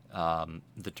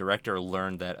 the director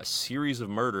learned that a series of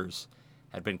murders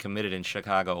had been committed in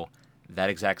Chicago that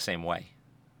exact same way.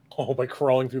 Oh, by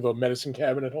crawling through the medicine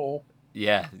cabinet hole?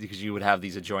 Yeah, because you would have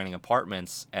these adjoining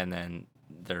apartments, and then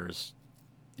there's,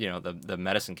 the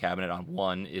medicine cabinet on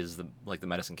one is the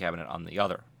medicine cabinet on the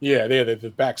other. Yeah,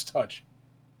 the backs touch.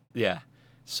 Yeah,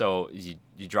 so you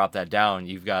drop that down,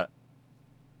 you've got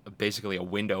basically a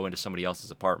window into somebody else's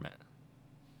apartment.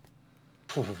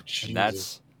 Oh, and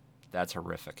that's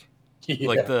horrific. Yeah.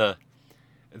 Like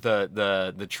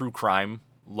the true crime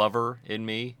lover in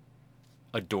me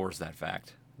adores that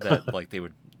fact that like they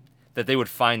would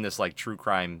find this like true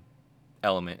crime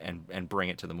element and bring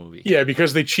it to the movie. Yeah,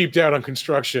 because they cheaped out on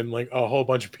construction, like a whole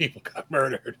bunch of people got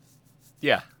murdered.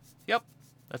 Yeah. Yep.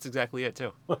 That's exactly it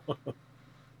too.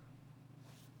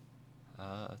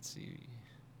 Let's see.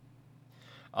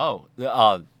 Oh,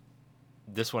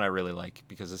 this one I really like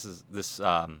because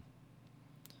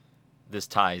this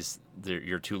ties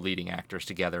your two leading actors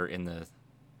together in a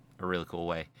really cool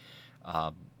way.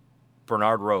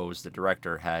 Bernard Rose, the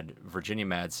director, had Virginia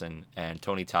Madsen and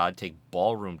Tony Todd take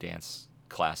ballroom dance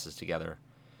classes together,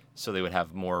 so they would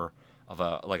have more of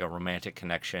a romantic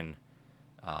connection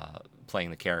playing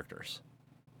the characters.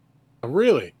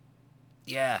 Really?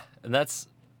 Yeah, and that's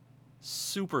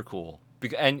super cool.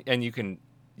 And you can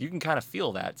kind of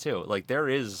feel that too. Like there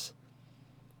is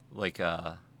like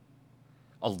a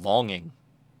longing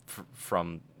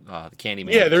from the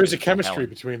Candyman. Yeah, there is a chemistry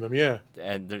between them. Yeah,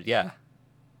 and yeah.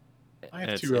 I have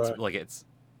and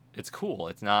it's cool.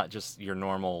 It's not just your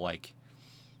normal like,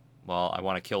 well, I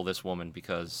want to kill this woman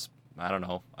because I don't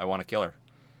know, I want to kill her.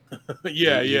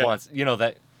 He wants,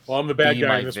 that. Well, I'm the bad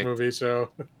guy in this movie, so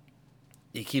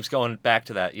he keeps going back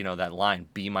to that, that line,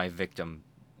 "Be my victim,"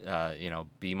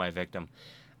 be my victim,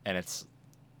 and it's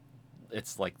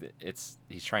like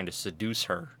he's trying to seduce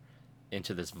her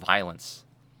into this violence,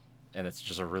 and it's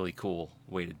just a really cool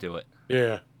way to do it.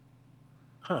 Yeah.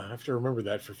 I have to remember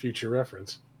that for future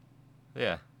reference.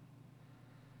 Yeah.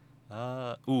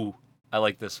 I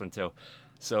like this one too.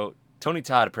 So Tony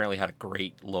Todd apparently had a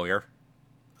great lawyer.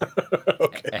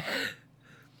 Okay.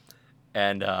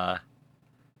 And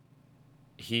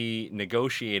he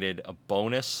negotiated a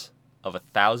bonus of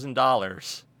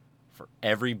 $1,000 for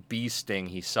every bee sting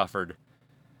he suffered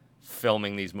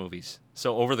filming these movies.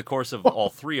 So over the course of all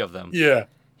three of them, yeah,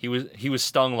 he was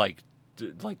stung like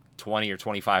 20 or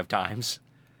 25 times.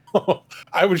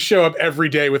 I would show up every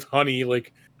day with honey,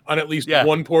 like on at least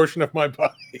one portion of my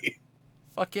body.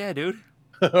 Fuck yeah, dude.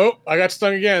 Oh, I got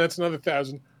stung again. That's another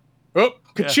 1,000. Oh,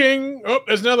 ka-ching. Oh,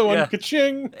 there's another one.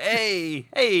 Ka-ching.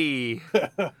 Hey.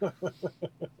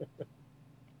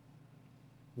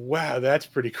 Wow, that's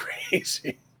pretty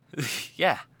crazy.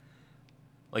 Yeah.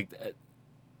 Like,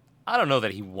 I don't know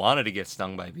that he wanted to get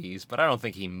stung by bees, but I don't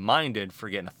think he minded for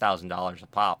getting $1,000 a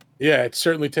pop. Yeah, it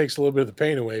certainly takes a little bit of the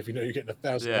pain away if you know you're getting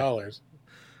 $1,000.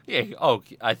 Yeah. Oh,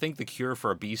 I think the cure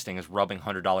for a bee sting is rubbing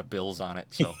 $100 bills on it.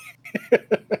 So.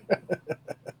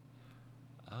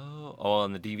 Oh,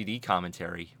 and the DVD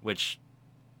commentary, which,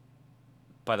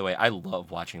 by the way, I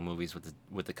love watching movies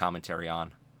with the commentary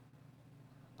on.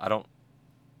 I don't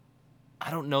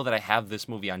know that I have this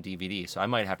movie on DVD, so I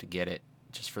might have to get it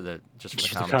just for the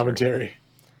commentary.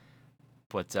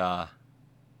 But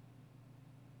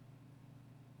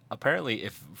apparently,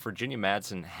 if Virginia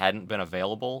Madsen hadn't been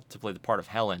available to play the part of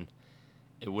Helen,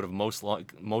 it would have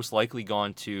most likely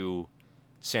gone to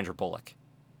Sandra Bullock.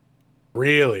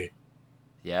 Really?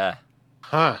 Yeah.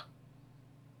 Huh.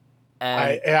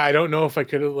 And I don't know if I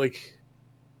could have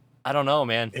I don't know,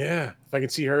 man. Yeah, if I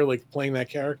could see her playing that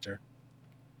character.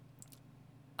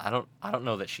 I don't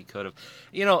know that she could have.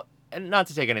 And not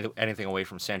to take anything away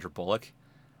from Sandra Bullock,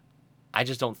 I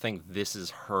just don't think this is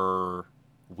her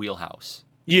wheelhouse.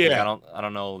 Yeah. I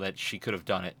don't know that she could have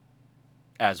done it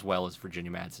as well as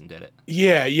Virginia Madsen did it.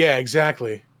 Yeah,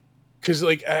 exactly. Because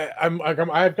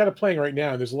I've got it playing right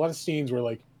now. There's a lot of scenes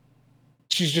where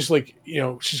she's just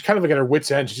she's kind of at her wit's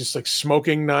end. She's just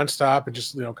smoking nonstop and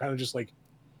just kind of just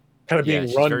kind of Yeah, being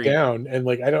she's run very down, and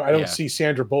like I don't yeah. see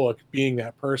Sandra Bullock being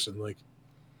that person. Like,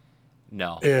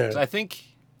 No, because yeah, I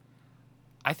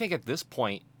think at this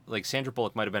point, like Sandra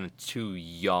Bullock might have been too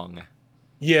young to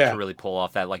yeah, really pull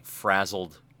off that like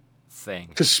frazzled thing.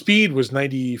 because Speed was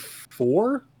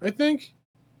 94, I think.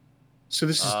 So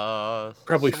this is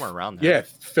probably Somewhere around there. yeah,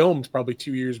 filmed probably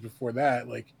 2 years before that.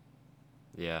 Like,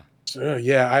 Yeah. so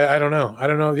yeah, I don't know. I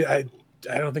don't know.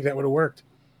 I don't think that would have worked.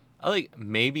 I like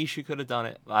maybe she could have done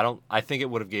it. I don't. I think it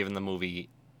would have given the movie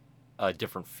a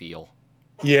different feel,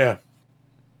 Yeah,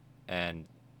 and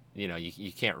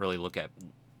you can't really look at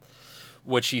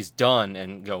what she's done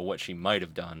and go what she might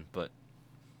have done, but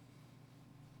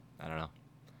I don't know.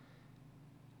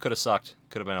 Could have sucked.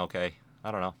 Could have been okay. I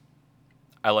don't know.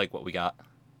 I like what we got.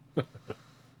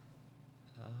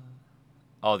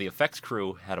 Oh, the effects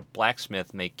crew had a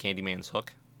blacksmith make Candyman's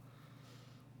hook.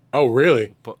 oh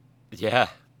really? But yeah,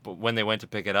 but when they went to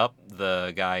pick it up,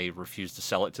 the guy refused to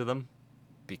sell it to them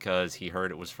because he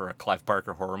heard it was for a Clive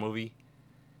Barker horror movie,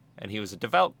 and he was a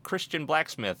devout Christian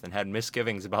blacksmith and had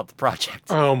misgivings about the project.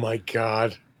 Oh my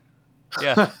god.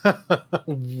 Yeah.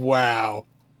 Wow.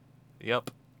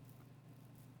 Yep.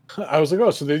 I was like,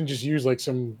 oh, so they didn't just use like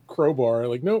some crowbar.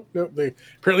 Like, nope, nope. They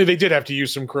apparently they did have to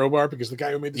use some crowbar because the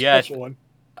guy who made the Yeah, special one.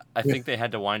 I think they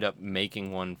had to wind up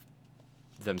making one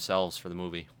themselves for the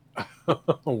movie. Oh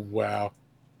wow.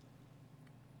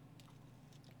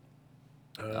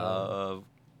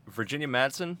 Virginia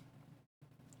Madsen.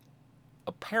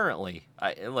 Apparently,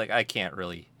 I can't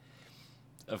really.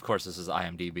 Of course, this is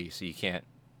IMDb, so you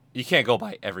can't go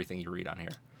by everything you read on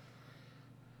here.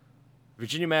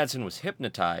 Virginia Madsen was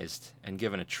hypnotized and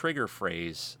given a trigger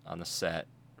phrase on the set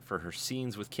for her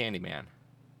scenes with Candyman,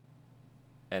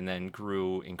 and then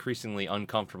grew increasingly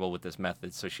uncomfortable with this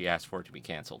method, so she asked for it to be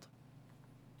canceled.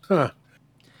 Huh.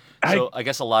 So I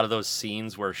guess a lot of those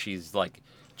scenes where she's like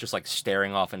just like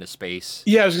staring off into space.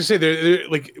 Yeah, I was gonna say they're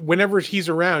like whenever he's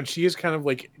around, she is kind of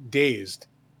like dazed.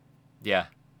 Yeah,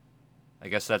 I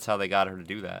guess that's how they got her to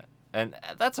do that, and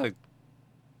that's a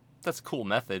cool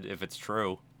method if it's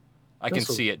true. I can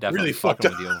That's see it definitely really fucking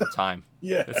fucked with you over time.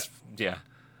 Yeah. Yeah.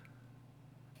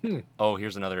 Hmm. Oh,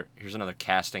 here's another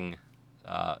casting.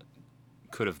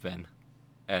 Could have been,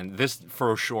 and this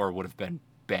for sure would have been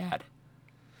bad.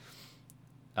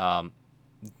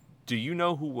 Do you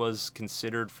know who was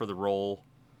considered for the role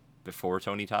before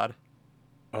Tony Todd?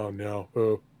 Oh no.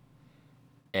 Oh.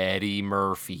 Eddie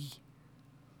Murphy.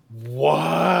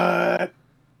 What?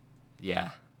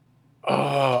 Yeah.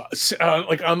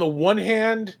 Like on the one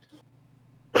hand,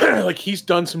 like he's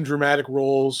done some dramatic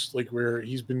roles, like where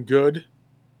he's been good,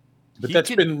 but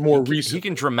that's been more recent. He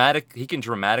can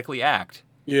dramatically act.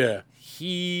 Yeah.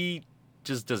 He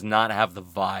just does not have the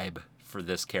vibe for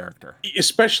this character.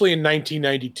 Especially in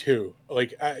 1992,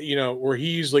 like where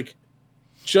he's like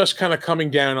just kind of coming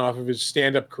down off of his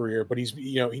stand-up career, but he's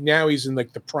now he's in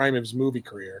like the prime of his movie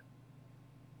career.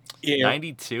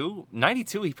 92,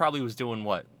 he probably was doing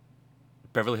what?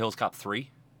 Beverly Hills Cop 3?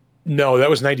 No, that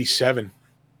was 97.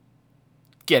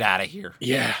 Get out of here.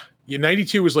 Yeah.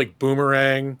 92 was like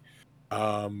Boomerang.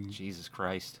 Jesus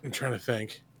Christ. I'm trying to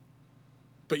think.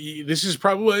 But this is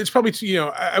probably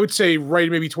I would say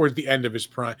right maybe towards the end of his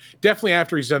prime. Definitely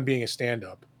after he's done being a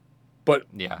stand-up. But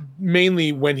yeah,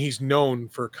 mainly when he's known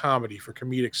for comedy, for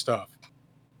comedic stuff.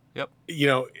 Yep.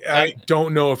 I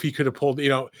don't know if he could have pulled,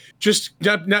 just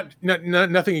not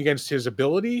nothing against his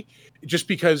ability, just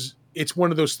because it's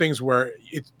one of those things where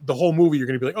it's the whole movie you're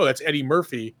going to be like, oh, that's Eddie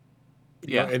Murphy,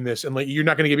 in this, and like you're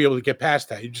not going to be able to get past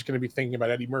that. You're just going to be thinking about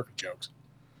Eddie Murphy jokes.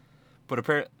 But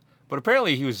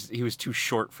apparently he was too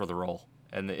short for the role,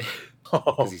 and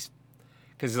because he's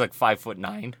like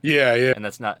 5'9". Yeah. And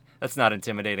that's not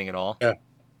intimidating at all. Yeah.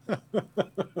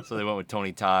 So they went with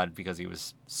Tony Todd because he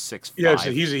was 6'5". Yeah,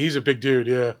 so he's a big dude.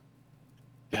 Yeah,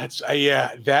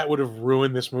 that would have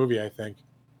ruined this movie, I think.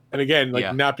 And again,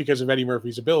 not because of Eddie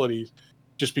Murphy's abilities,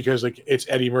 just because like it's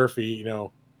Eddie Murphy,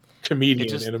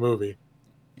 comedian in a movie.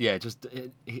 Yeah,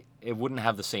 it wouldn't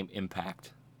have the same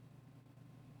impact.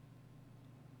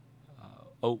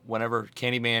 Whenever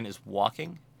Candyman is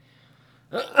walking,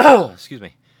 excuse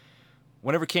me.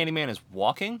 Whenever Candyman is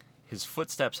walking, his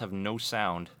footsteps have no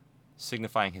sound,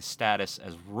 signifying his status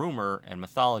as rumor and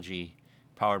mythology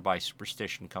powered by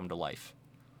superstition come to life.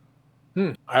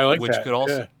 I like that. Could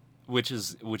also, which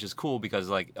is cool because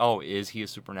is he a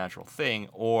supernatural thing,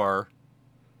 or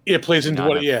it plays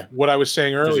into what I was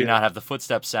saying earlier. Does he not have the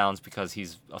footstep sounds because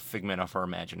he's a figment of her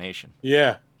imagination?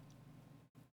 Yeah.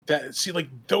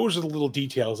 Those are the little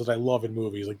details that I love in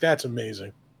movies. Like that's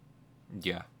amazing.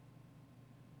 Yeah.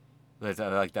 That's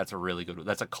a really good.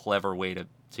 That's a clever way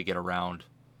to get around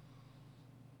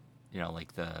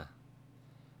like the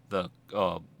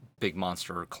big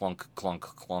monster clunk clunk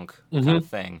clunk kind Mm-hmm. of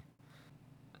thing.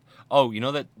 Oh, you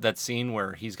know that scene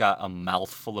where he's got a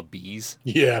mouthful of bees?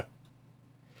 Yeah.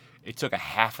 It took a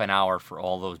half an hour for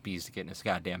all those bees to get in his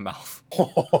goddamn mouth.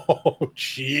 Oh,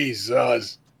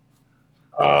 Jesus.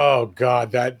 Oh,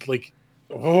 God. That, like,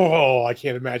 oh, I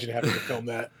can't imagine having to film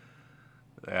that.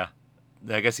 Yeah,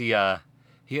 I guess he had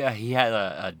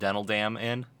a dental dam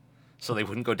in, so they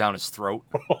wouldn't go down his throat.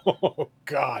 Oh,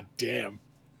 God damn.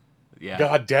 Yeah,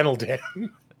 God dental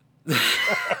dam.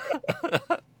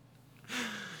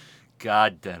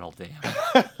 God dental dam.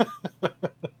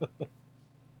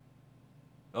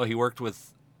 Oh, he worked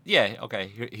with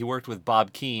he worked with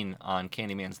Bob Keane on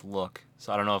Candyman's look.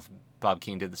 So I don't know if Bob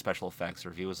Keane did the special effects or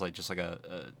if he was like just like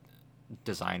a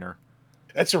designer.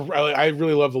 I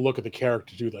really love the look of the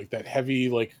character, too. Like, that heavy,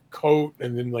 like, coat,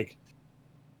 and then, like,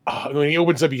 when he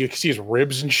opens up, you can see his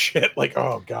ribs and shit. Like,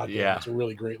 oh, God damn. Yeah. It's a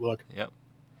really great look. Yep.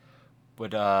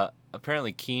 But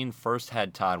apparently Keane first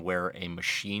had Todd wear a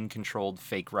machine-controlled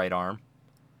fake right arm.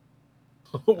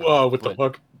 With the But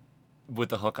hook. with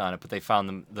the hook on it, but they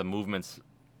found the movements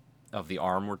of the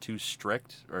arm were too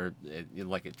strict, or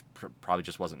probably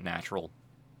just wasn't natural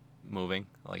moving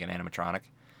like an animatronic.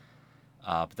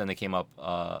 But then they came up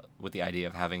with the idea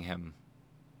of having him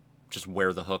just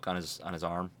wear the hook on his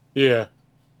arm. Yeah.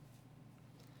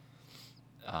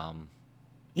 Um,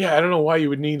 Yeah, I don't know why you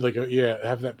would need, like,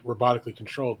 have that robotically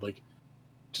controlled. Like,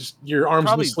 just your arms in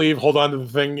Probably- the sleeve, hold on to the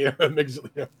thing. Yeah, it makes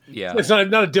it, yeah, It's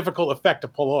not a difficult effect to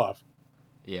pull off.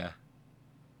 yeah.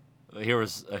 Here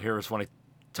was one of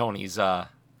Tony's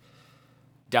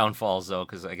downfalls, though,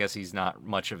 because I guess he's not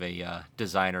much of a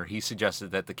designer. He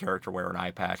suggested that the character wear an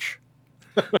eye patch.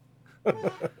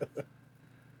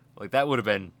 Like, that would have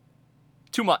been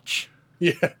too much.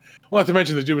 Yeah. Well, not to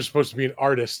mention the dude was supposed to be an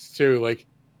artist too. Like,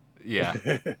 Yeah.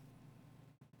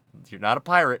 You're not a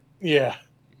pirate. Yeah.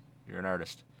 You're an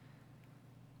artist.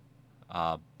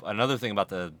 Another thing about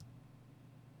the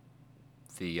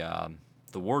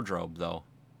wardrobe, though,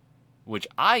 which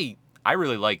I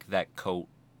really like that coat,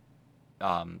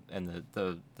 and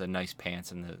the nice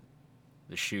pants and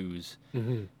the shoes,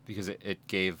 Mm-hmm. because it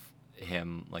gave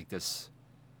him like this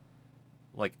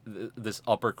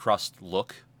upper crust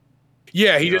look.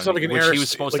 Yeah, he You know just what had I like mean? an Which he was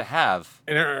supposed to have.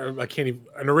 I can't even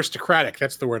an aristocratic.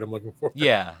 That's the word I'm looking for.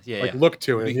 Yeah, Like look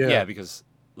to it. Yeah. Because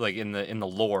like in the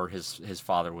lore, his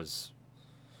father was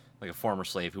like a former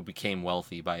slave who became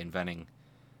wealthy by inventing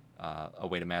a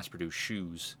way to mass produce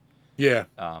shoes. Yeah.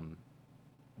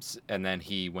 And then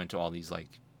he went to all these like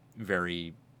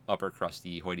very upper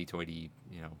crusty, hoity-toity,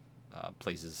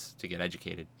 places to get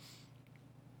educated.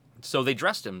 So they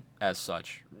dressed him as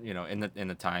such, in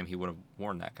the time he would have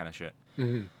worn that kind of shit.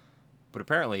 Mm-hmm. But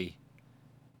apparently,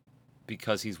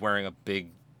 because he's wearing a big,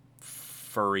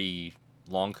 furry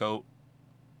long coat,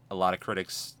 a lot of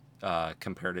critics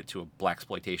compared it to a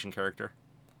blaxploitation character.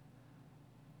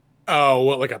 Oh,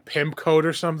 what, like a pimp coat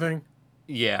or something?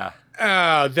 Yeah.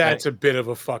 Oh, that's a bit of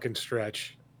a fucking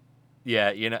stretch. Yeah,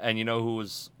 and you know who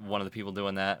was one of the people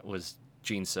doing that was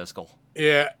Gene Siskel.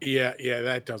 Yeah.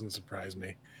 That doesn't surprise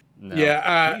me. No,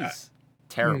 Yeah, he's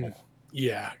terrible.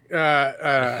 Yeah,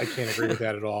 I can't agree with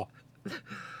that at all.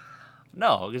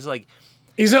 No, it's like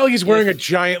he's not like he's wearing a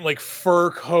giant like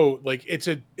fur coat. Like it's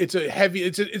an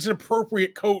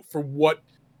appropriate coat for what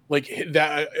like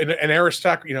that an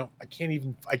aristocrat.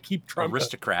 I keep trying.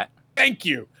 Aristocrat. Thank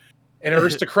you. An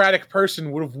aristocratic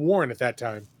person would have worn at that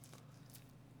time.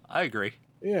 I agree.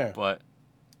 Yeah, but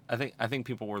I think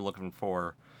people were looking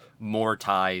for more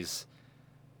ties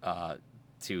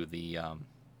to the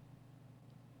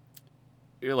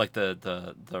like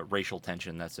the racial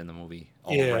tension that's in the movie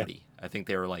already. Yeah. I think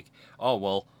they were like, oh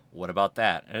well, what about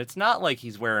that? And it's not like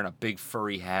he's wearing a big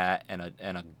furry hat and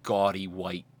a gaudy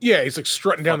white. Yeah, he's like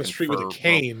strutting down the street with a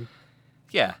cane. Rope.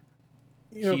 Yeah,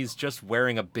 he's just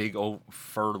wearing a big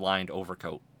fur-lined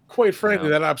overcoat. Quite frankly,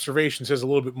 that observation says a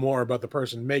little bit more about the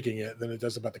person making it than it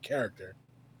does about the character.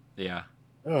 Yeah.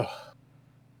 Ugh.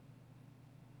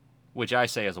 Which I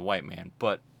say as a white man,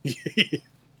 but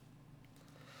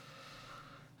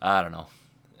I don't know.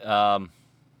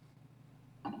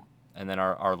 And then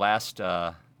our last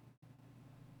little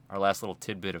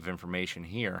tidbit of information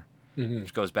here,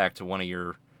 which goes back to one of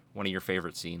your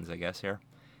favorite scenes, I guess, here,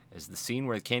 is the scene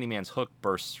where Candyman's hook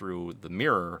bursts through the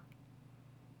mirror.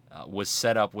 Was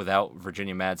set up without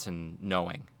Virginia Madsen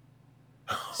knowing.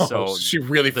 So she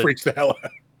really freaks the hell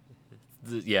out.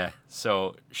 Yeah,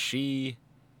 so she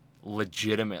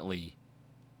legitimately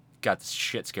got the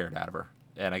shit scared out of her,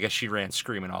 and I guess she ran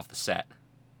screaming off the set.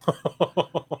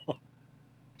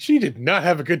 She did not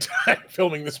have a good time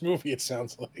filming this movie, it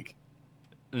sounds like.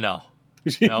 No.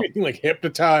 She No. being like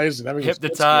hypnotized and having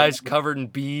Hypnotized, covered in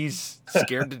bees,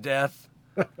 scared to death.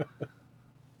 Yeah,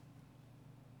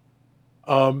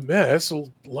 that's a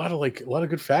lot of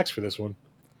good facts for this one.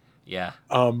 Yeah.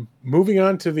 Moving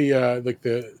on to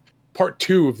the part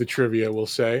 2 of the trivia, we'll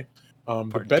say. The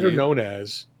Part better two. known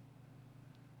as,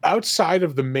 outside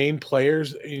of the main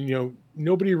players,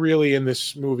 nobody really in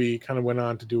this movie kind of went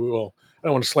on to do well. I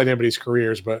don't want to slight anybody's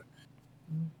careers, but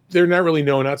they're not really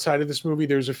known outside of this movie.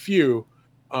 There's a few,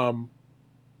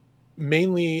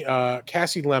 mainly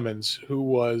Cassie Lemons, who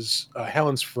was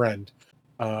Helen's friend.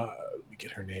 Let me get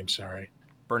her name. Sorry,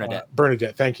 Bernadette.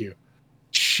 Bernadette. Thank you.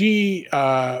 She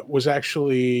was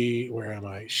actually, where am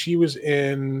I? She's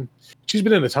been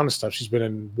in a ton of stuff. She's been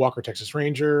in Walker, Texas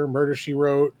Ranger, Murder, She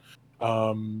Wrote.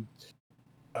 There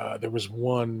was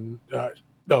one,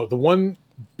 no, the one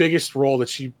biggest role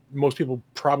that most people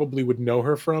probably would know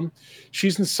her from.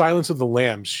 She's in Silence of the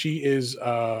Lambs. She is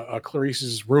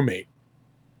Clarice's roommate.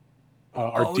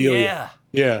 Ardelia.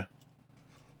 Yeah.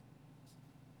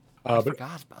 I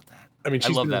forgot about that. I mean, I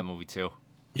love that movie too.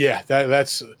 Yeah,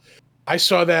 that's. I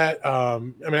saw that.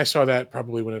 I saw that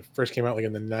probably when it first came out, like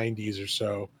in the '90s or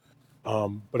so.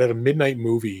 But at a midnight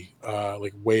movie,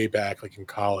 like way back, like in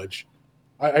college.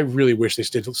 I really wish they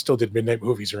still did midnight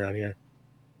movies around here.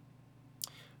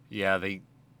 Yeah,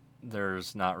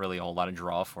 there's not really a whole lot of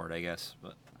draw for it, I guess.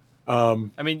 But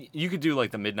I mean, you could do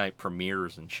like the midnight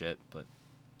premieres and shit, but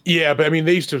yeah, but I mean,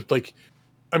 they used to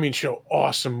show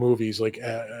awesome movies like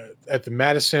at the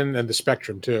Madison and the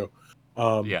Spectrum too.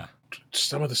 Yeah,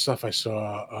 some of the stuff I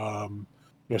saw,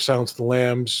 Silence of the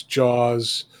Lambs,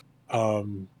 Jaws, a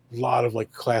lot of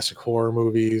like classic horror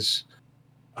movies.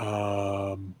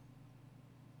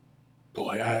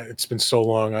 It's been so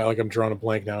long. I'm drawing a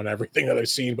blank now on everything that I've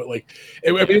seen, but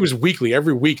it was weekly.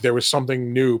 Every week there was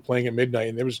something new playing at midnight,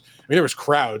 and there was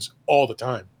crowds all the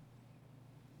time.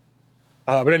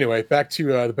 But anyway, back to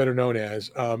the better known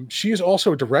as. She is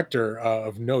also a director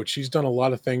of note. She's done a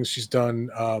lot of things. She's done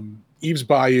Eve's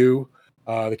Bayou,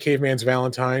 The Caveman's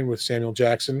Valentine with Samuel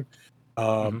Jackson.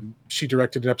 She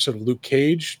directed an episode of Luke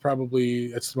Cage.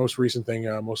 Probably that's the most recent thing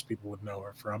most people would know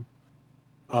her from.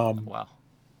 Wow.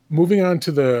 Moving on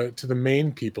to the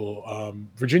main people,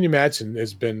 Virginia Madsen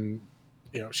has been,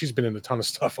 she's been in a ton of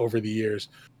stuff over the years.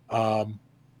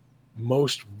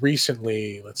 Most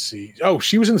recently, let's see. Oh,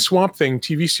 she was in the Swamp Thing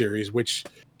TV series, which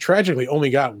tragically only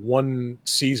got one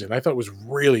season. I thought it was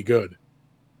really good.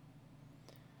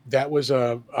 That was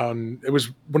it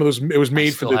was one of those. It was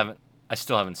made I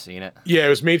still haven't seen it. Yeah, it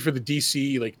was made for the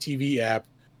DC TV app.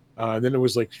 And then it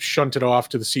was shunted off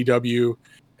to the CW,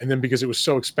 and then because it was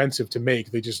so expensive to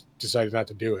make, they just decided not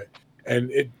to do it.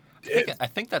 And I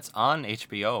think that's on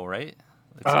HBO, right?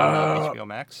 It's on HBO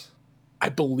Max. I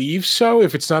believe so.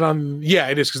 If it's not on, yeah,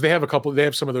 it is, because they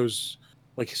have some of those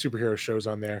superhero shows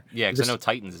on there. Yeah, because I know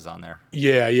Titans is on there.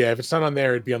 Yeah. If it's not on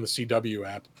there, it'd be on the CW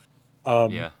app.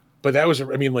 Yeah. But that was,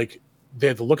 they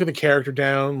had the look of the character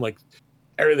down, the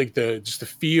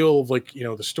feel of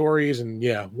the stories,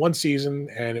 and one season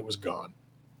and it was gone.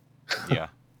 Yeah.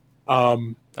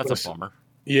 That's a bummer.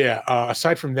 Yeah.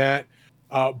 Aside from that,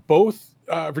 both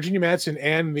Virginia Madsen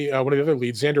and the one of the other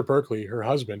leads, Xander Berkeley, her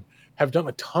husband, have done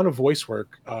a ton of voice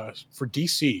work for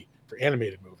DC for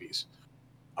animated movies.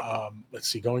 Let's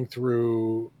see, going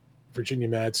through Virginia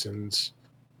Madsen's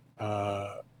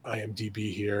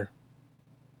IMDb here.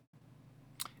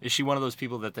 Is she one of those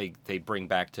people that they bring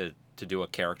back to do a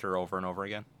character over and over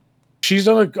again? She's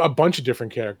done a bunch of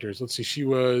different characters. Let's see, she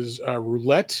was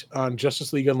Roulette on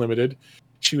Justice League Unlimited.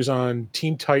 She was on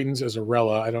Teen Titans as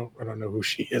Arella. I don't know who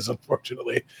she is,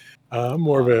 unfortunately.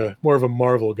 More of a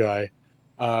Marvel guy.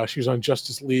 She was on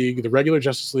Justice League, the regular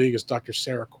Justice League, as Dr.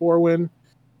 Sarah Corwin.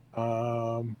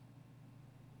 That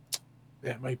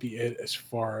might be it as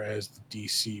far as the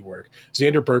DC work.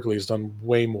 Xander Berkeley has done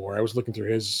way more. I was looking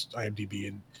through his IMDb,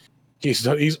 and he's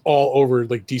all over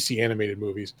DC animated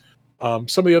movies. Some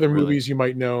of the other movies you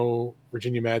might know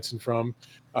Virginia Madsen from: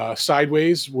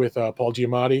 Sideways with Paul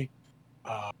Giamatti.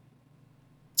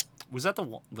 Was that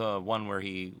the one where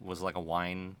he was like a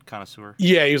wine connoisseur?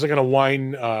 Yeah, he was on a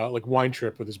wine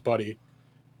trip with his buddy.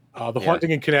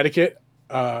 Haunting in Connecticut.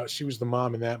 She was the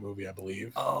mom in that movie, I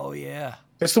believe. Oh yeah,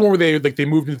 that's the one where they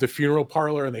moved into the funeral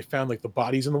parlor and they found the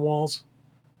bodies in the walls.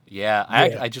 Yeah,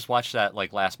 I just watched that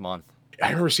last month. I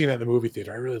remember seeing that in the movie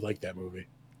theater. I really liked that movie.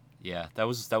 Yeah, that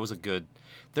was a good.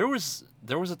 There was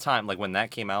a time when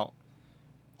that came out,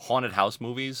 haunted house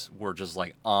movies were just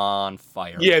on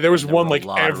fire. Yeah, there was one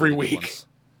every week. Ones.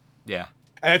 Yeah,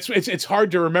 and it's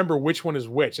hard to remember which one is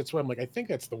which. That's why I'm I think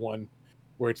that's the one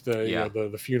where it's the Yeah.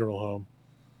 the funeral home.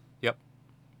 Yep.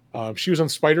 She was on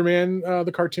Spider-Man,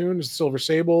 the cartoon, as Silver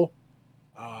Sable.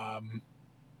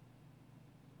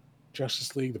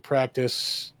 Justice League, The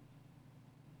Practice,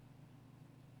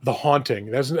 The Haunting.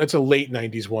 That's a late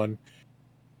 '90s one.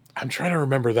 I'm trying to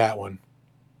remember that one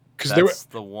because That's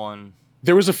the one.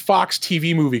 there was a Fox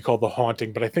TV movie called The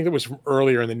Haunting, but I think it was from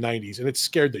earlier in the '90s, and it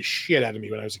scared the shit out of me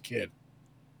when I was a kid.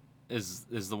 Is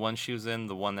the one she was in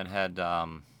the one that had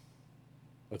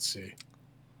Let's see.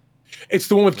 It's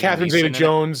the one with Liam Catherine Neeson in it?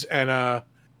 Zeta-Jones and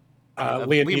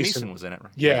Liam Neeson. was in it.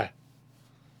 Yeah.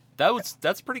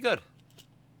 That's pretty good.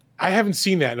 I haven't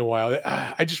seen that in a while.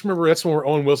 I just remember that's when where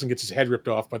Owen Wilson gets his head ripped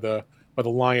off by the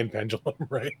lion pendulum,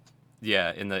 right?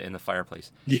 Yeah, in the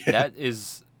fireplace. Yeah. That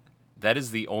is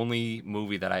the only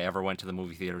movie that I ever went to the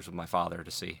movie theaters with my father to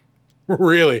see.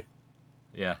 Really?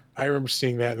 Yeah. I remember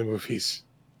seeing that in the movies.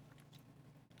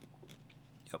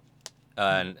 Yep.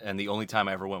 And the only time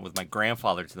I ever went with my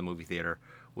grandfather to the movie theater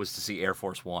was to see Air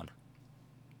Force One.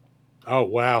 Oh,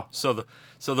 wow. So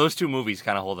those two movies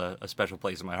kind of hold a special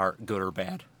place in my heart, good or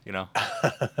bad, you know.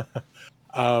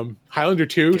 Highlander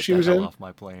 2 Get she the was hell in, off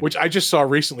my plane. which I just saw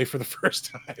recently for the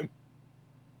first time.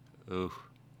 Ooh.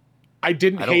 I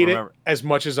didn't I don't hate remember. it as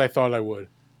much as I thought I would.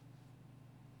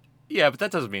 Yeah, but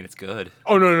that doesn't mean it's good.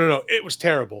 Oh, no. It was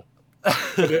terrible.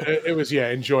 It was,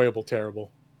 enjoyable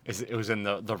terrible. It was in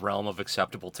the realm of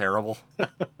acceptable terrible.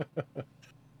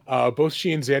 Both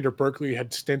she and Xander Berkeley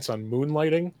had stints on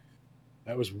Moonlighting.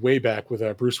 That was way back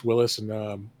with Bruce Willis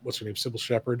and what's her name, Sybil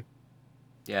Shepherd.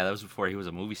 Yeah, that was before he was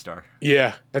a movie star.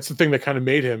 Yeah, that's the thing that kind of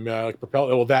made him propel.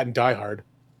 Well, that and Die Hard.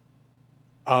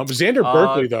 Xander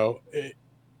Berkeley, though.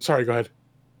 Sorry, go ahead.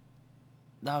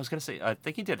 No, I was gonna say. I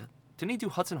think he did. Didn't he do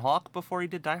Hudson Hawk before he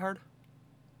did Die Hard?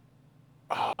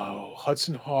 Oh,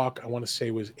 Hudson Hawk, I want to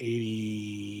say was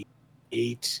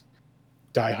 88.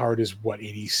 Die Hard is what,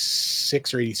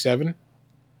 86 or 87?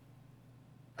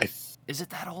 Is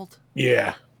it that old?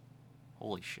 Yeah.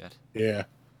 Holy shit. Yeah.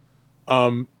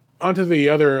 Onto the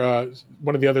other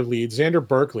one of the other leads, Xander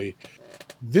Berkeley.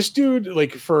 This dude,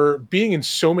 like, for being in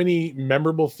so many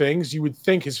memorable things, you would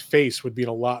think his face would be in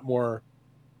a lot more,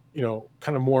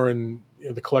 kind of more in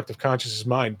the collective consciousness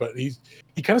mind, but he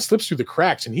kind of slips through the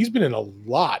cracks, and he's been in a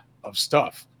lot of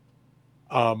stuff.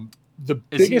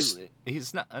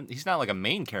 He's not like a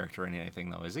main character in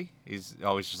anything though, is he? He's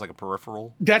always just like a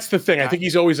peripheral. That's the thing. I think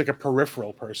he's always like a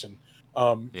peripheral person.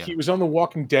 Yeah. He was on The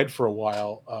Walking Dead for a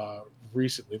while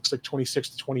recently. It's like 2006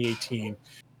 to 2018.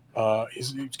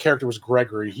 His character was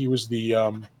Gregory. He was the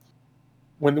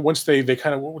once they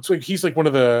kind of, it's like he's like one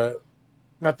of the,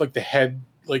 not like the head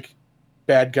like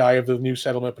bad guy of the new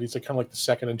settlement, but he's like kind of like the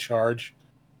second in charge.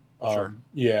 Sure.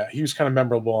 Yeah, he was kind of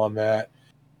memorable on that.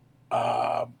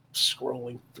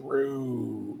 Scrolling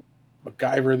through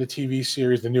MacGyver, the TV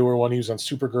series, the newer one. He was on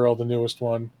Supergirl, the newest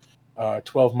one.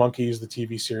 12 Monkeys, the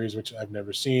TV series, which I've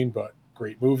never seen, but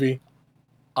great movie.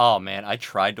 Oh man, I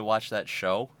tried to watch that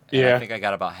show, and Yeah. I think I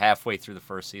got about halfway through the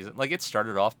first season. Like, it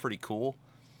started off pretty cool,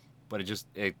 but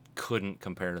it couldn't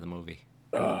compare to the movie.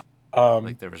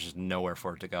 Like, there was just nowhere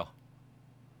for it to go.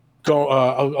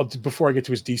 I'll before I get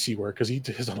to his DC work, because he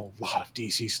has done a lot of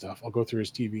DC stuff. I'll go through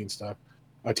his TV and stuff,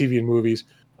 TV and movies.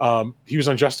 He was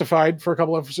on Justified for a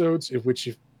couple episodes, if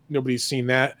nobody's seen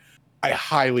that, I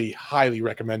highly, highly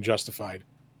recommend Justified.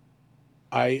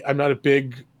 I'm not a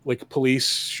big like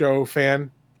police show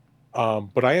fan,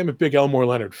 but I am a big Elmore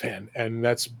Leonard fan, and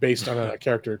that's based on a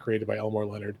character created by Elmore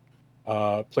Leonard,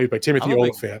 played by Timothy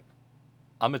Olyphant.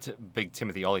 I'm a big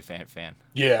Timothy Olyphant fan.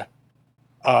 Yeah.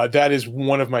 That is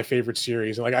one of my favorite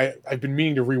series, and like I've been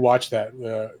meaning to rewatch that,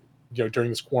 during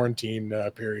this quarantine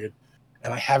period,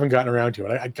 and I haven't gotten around to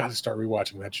it. I got to start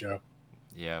rewatching that show.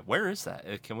 Yeah, where is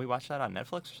that? Can we watch that on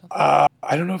Netflix or something?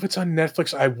 I don't know if it's on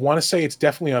Netflix. I want to say it's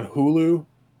definitely on Hulu,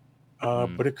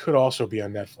 but it could also be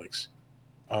on Netflix.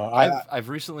 I've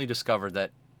recently discovered that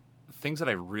things that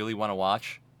I really want to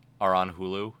watch are on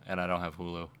Hulu, and I don't have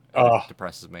Hulu. It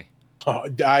depresses me.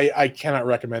 I cannot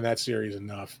recommend that series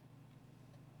enough.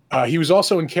 He was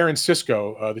also in Karen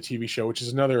Cisco, the TV show, which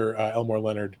is another Elmore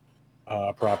Leonard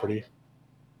property.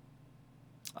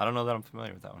 I don't know that I'm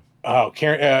familiar with that one. Oh,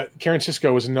 Karen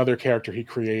Cisco was another character he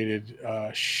created.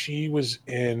 She was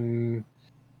in...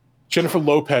 Jennifer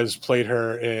Lopez played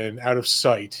her in Out of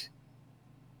Sight,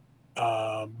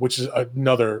 which is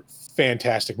another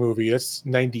fantastic movie. That's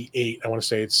 98. I want to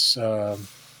say it's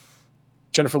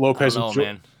Jennifer Lopez.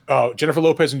 Jennifer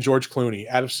Lopez and George Clooney.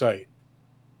 Out of Sight.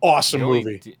 Awesome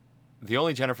movie. The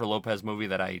only Jennifer Lopez movie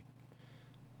that I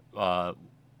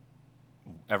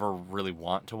ever really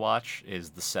want to watch is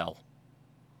The Cell.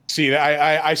 See,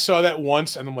 I saw that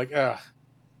once, and I'm like, ugh.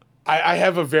 I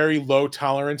have a very low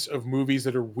tolerance of movies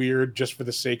that are weird just for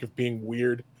the sake of being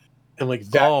weird, and like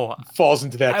that Oh, falls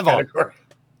into that category.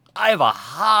 I have a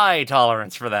high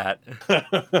tolerance for that.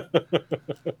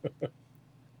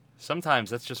 Sometimes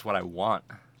that's just what I want.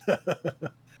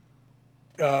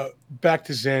 Back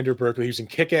to Xander Berkeley. He was in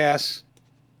Kick-Ass.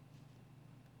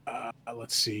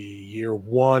 Let's see, year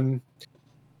one.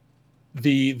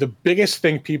 The biggest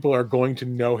thing people are going to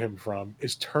know him from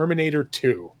is Terminator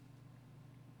 2.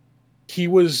 He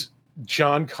was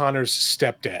John Connor's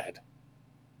stepdad.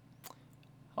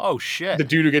 Oh shit! The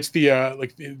dude who gets the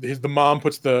the mom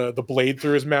puts the blade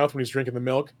through his mouth when he's drinking the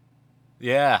milk.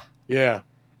 Yeah, Yeah,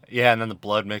 yeah, and then the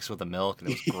blood mixed with the milk, and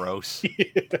it was gross.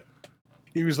 Yeah.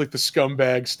 He was like the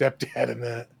scumbag stepdad in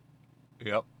that.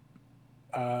 Yep.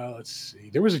 Let's see.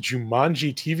 There was a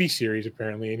Jumanji TV series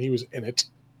apparently, and he was in it,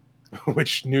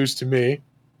 which news to me.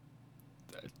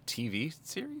 TV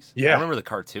series? Yeah, I remember the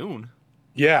cartoon.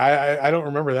 Yeah, I don't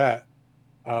remember that.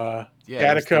 Yeah,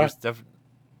 Gattaca.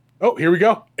 Oh, here we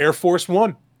go. Air Force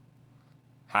One.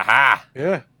 Haha.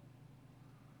 Yeah.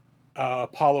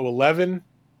 Apollo 11.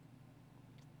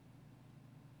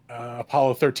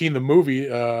 Apollo 13, the movie.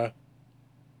 That's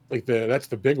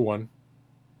the big one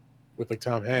with like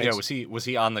Tom Hanks. Yeah, was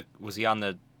he on the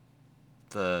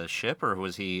ship, or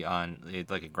was he on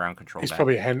like a ground control? He's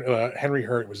probably Henry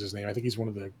Hurt was his name. I think he's one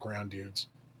of the ground dudes.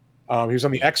 He was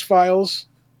on the X-Files.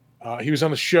 He was on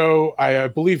the show I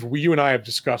believe you and I have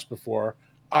discussed before.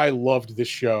 I loved this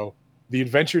show, The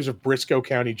Adventures of Briscoe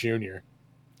County Jr.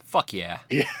 Fuck yeah.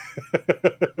 Yeah.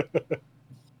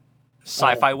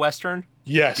 Sci-fi Western?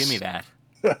 Yes. Give me that.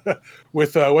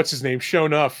 With, what's his name?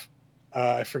 Shonuff.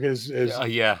 I forget his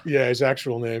his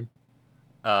actual name.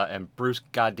 And Bruce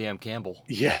goddamn Campbell.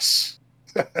 Yes.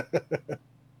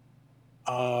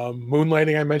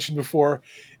 Moonlighting, I mentioned before.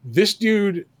 This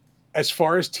dude, as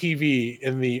far as TV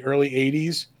in the early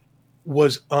 80s,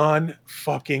 was on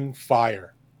fucking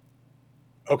fire.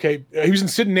 Okay. He was in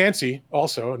Sid and Nancy,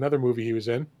 also, another movie he was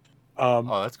in. Oh,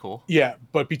 that's cool. Yeah,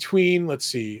 but between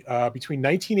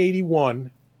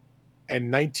 1981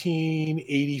 and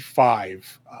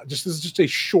 1985, this is just a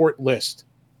short list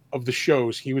of the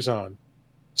shows he was on.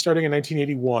 Starting in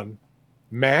 1981,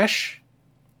 MASH,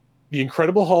 The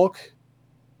Incredible Hulk,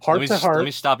 Heart to Heart. Let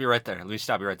me stop you right there.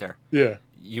 Yeah.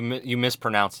 You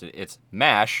mispronounced it. It's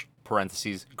MASH,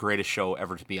 parentheses, greatest show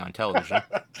ever to be on television,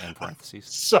 end parentheses.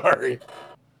 Sorry.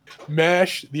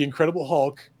 MASH, The Incredible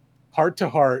Hulk, Heart to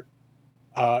Heart,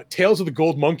 Tales of the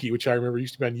Gold Monkey, which I remember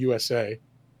used to be on USA.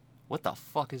 What the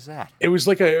fuck is that? It was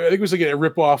like I think it was like a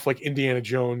rip-off like Indiana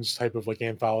Jones type of like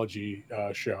anthology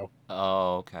show.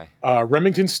 Oh, okay.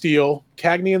 Remington Steele,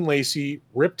 Cagney and Lacey,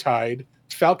 Riptide,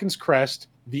 Falcon's Crest,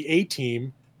 The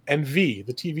A-Team, and V,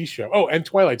 the TV show. Oh, and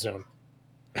Twilight Zone.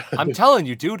 I'm telling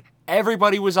you, dude,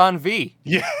 everybody was on V.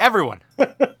 Yeah. Everyone.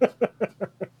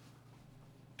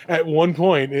 At one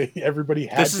point, everybody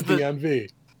had to be on V.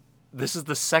 This is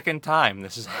the second time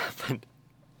this has happened.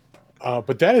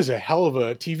 But that is a hell of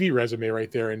a TV resume right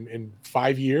there in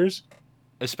 5 years.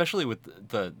 Especially with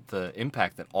the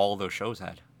impact that all those shows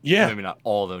had. Yeah. Maybe not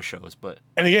all those shows, but...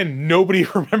 And again, nobody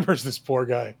remembers this poor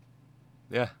guy.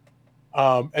 Yeah.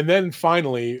 And then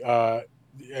finally,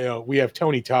 we have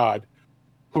Tony Todd,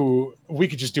 who we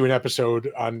could just do an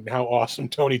episode on how awesome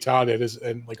Tony Todd is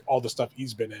and like all the stuff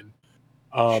he's been in.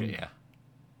 Yeah.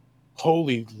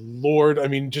 Holy Lord. I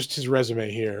mean, just his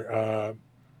resume here.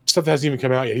 Stuff that hasn't even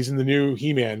come out yet. He's in the new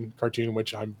He-Man cartoon,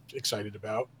 which I'm excited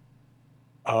about.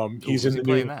 He's in the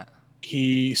new... That?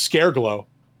 He Scareglow.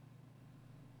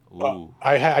 Ooh.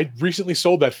 I recently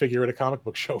sold that figure at a comic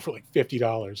book show for like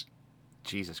 $50.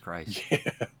 Jesus Christ.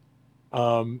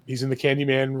 Yeah. He's in the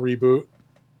Candyman reboot.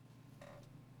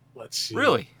 Let's see.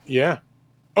 Really? Yeah.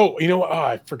 Oh, you know what?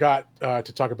 I forgot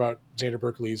to talk about Xander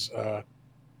Berkeley's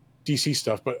DC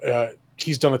stuff, but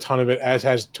he's done a ton of it, as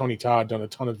has Tony Todd done a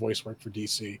ton of voice work for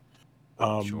DC.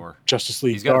 Sure. Justice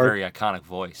League. He's got a very iconic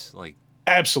voice. Like,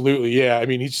 absolutely, yeah. I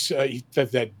mean, he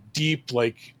has that deep,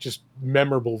 like, just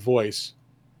memorable voice.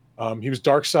 He was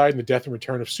Darkseid in The Death and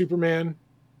Return of Superman.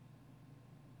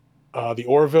 The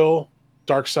Orville,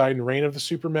 Darkseid and Reign of the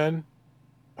Supermen.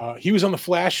 He was on the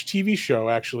Flash TV show,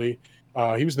 actually.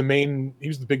 He was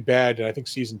the big bad in, I think,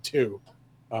 season 2.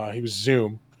 He was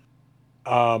Zoom.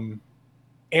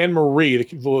 Anne Marie,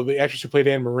 the actress who played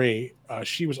Anne Marie,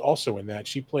 she was also in that.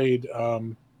 She played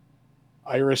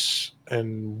Iris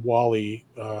and Wally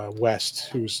West,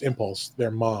 who's Impulse,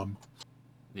 their mom.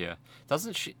 Yeah.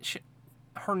 Doesn't she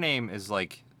her name is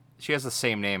like, she has the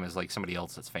same name as like somebody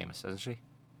else that's famous, doesn't she?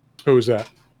 Who is that?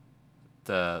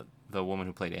 The woman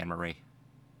who played Anne Marie.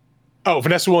 Oh,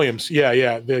 Vanessa Williams.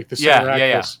 Yeah. The center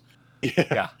actress.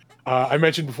 Yeah. I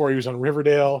mentioned before he was on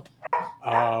Riverdale.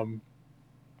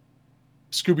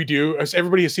 Scooby-Doo.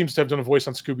 Everybody seems to have done a voice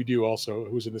on Scooby-Doo also,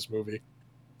 who's in this movie.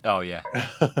 Oh yeah.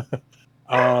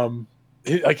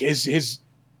 Like his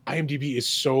IMDb is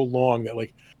so long that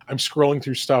like I'm scrolling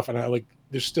through stuff and I like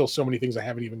there's still so many things I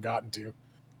haven't even gotten to.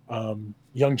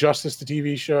 Young Justice, the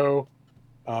TV show.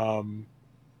 How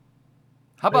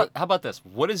about this?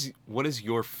 What is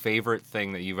your favorite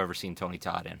thing that you've ever seen Tony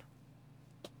Todd in?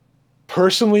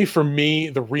 Personally, for me,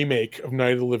 the remake of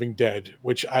Night of the Living Dead,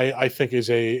 which I think is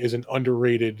an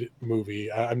underrated movie.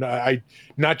 I'm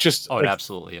not just it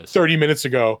absolutely is. 30 minutes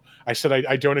ago, I said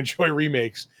I don't enjoy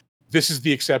remakes. This is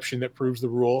the exception that proves the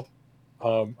rule.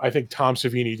 I think Tom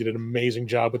Savini did an amazing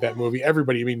job with that movie.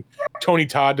 Everybody, I mean, Tony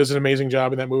Todd does an amazing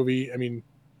job in that movie. I mean,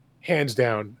 hands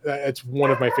down, it's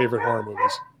one of my favorite horror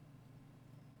movies.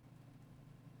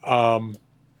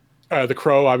 The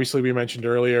Crow, obviously, we mentioned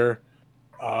earlier.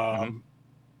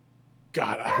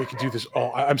 God, we could do this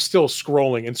all. I'm still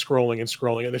scrolling,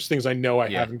 and there's things I know I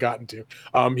haven't gotten to.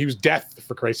 He was Death,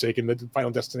 for Christ's sake, in the Final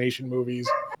Destination movies.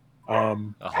 Oh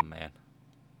man,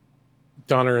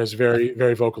 Donner is very,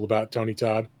 very vocal about Tony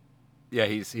Todd. Yeah,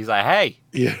 he's like, hey,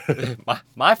 yeah,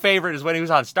 my favorite is when he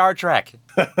was on Star Trek.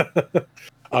 He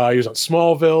was on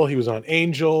Smallville. He was on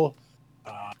Angel.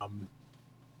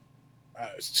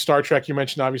 Star Trek, you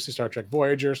mentioned, obviously, Star Trek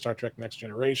Voyager, Star Trek Next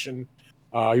Generation.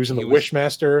 He was in The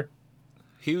Wishmaster.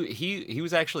 He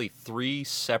was actually 3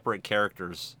 separate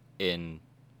characters in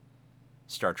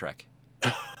Star Trek.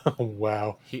 Oh,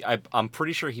 wow. I'm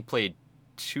pretty sure he played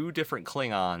 2 different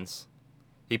Klingons.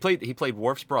 He played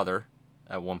Worf's brother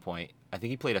at one point. I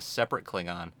think he played a separate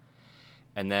Klingon.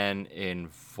 And then in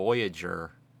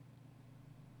Voyager,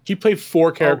 he played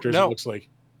 4 characters. It looks like.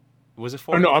 Was it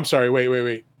 4? Oh no, I'm sorry.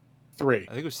 Wait. 3. I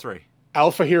think it was 3.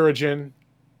 Alpha Hirogen,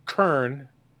 Kern.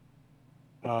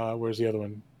 Where's the other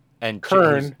one? And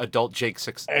Kern, adult Jake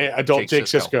Sisko. Adult Jake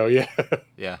Sisko, yeah.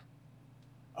 Yeah.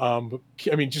 But,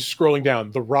 I mean, just scrolling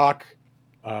down, The Rock,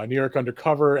 New York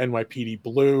Undercover, NYPD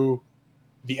Blue,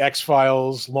 The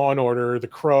X-Files, Law and Order, The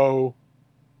Crow.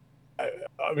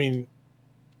 I mean,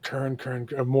 Kern,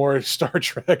 more Star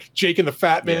Trek, Jake and the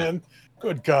Fat Man.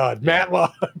 Good God, yeah.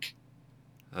 Matlock,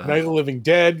 Night of the Living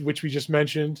Dead, which we just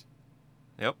mentioned.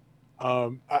 Yep.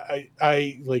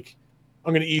 I like.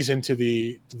 I'm going to ease into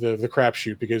the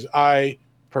crapshoot because I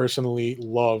personally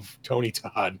love Tony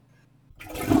Todd.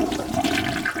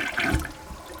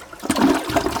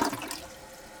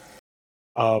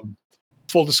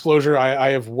 Full disclosure,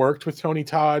 I have worked with Tony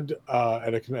Todd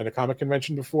at a comic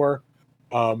convention before.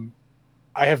 I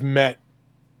have met,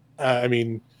 I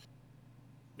mean,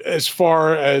 as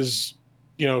far as,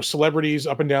 you know, celebrities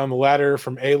up and down the ladder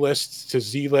from A-list to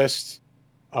Z-list,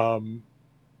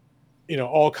 you know,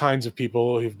 all kinds of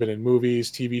people who've been in movies,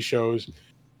 TV shows.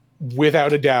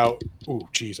 Without a doubt, oh,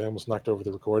 geez, I almost knocked over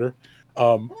the recorder.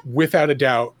 Without a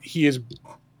doubt, he is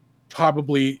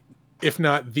probably, if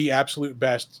not the absolute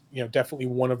best, you know, definitely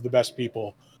one of the best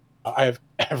people I have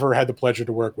ever had the pleasure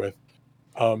to work with.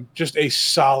 Just a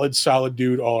solid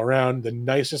dude all around, the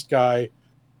nicest guy.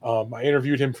 I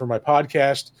interviewed him for my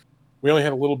podcast. We only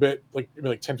had a little bit,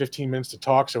 maybe 10, 15 minutes to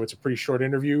talk, so it's a pretty short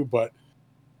interview, but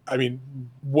I mean,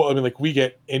 we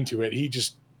get into it. He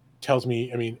just tells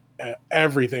me, I mean,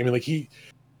 everything. I mean,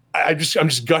 I'm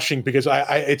just gushing because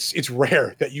it's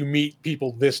rare that you meet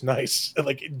people this nice,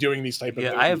 like doing these type of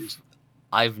interviews.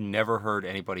 I've never heard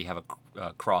anybody have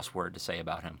a crossword to say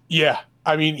about him. Yeah,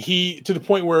 I mean, he to the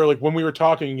point where like when we were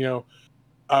talking, you know,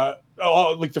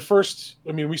 like the first,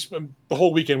 I mean, we spent the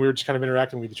whole weekend we were just kind of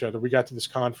interacting with each other. We got to this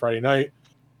con Friday night.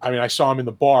 I mean, I saw him in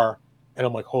the bar, and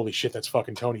I'm like, holy shit, that's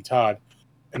fucking Tony Todd.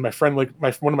 And my friend, like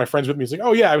one of my friends with me, is like,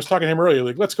 oh yeah, I was talking to him earlier.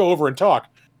 Like, let's go over and talk.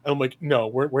 And I'm like, no,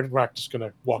 we're not just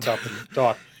gonna walk up and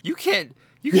talk. You can't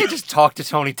just talk to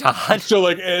Tony Todd. So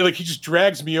like he just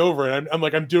drags me over, and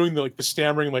I'm doing the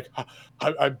stammering, like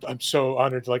I'm so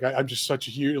honored. Like I'm just such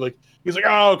a huge, like he's like,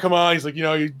 oh come on, he's like, you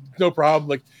know, no problem.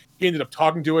 Like he ended up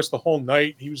talking to us the whole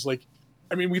night. He was like,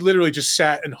 I mean, we literally just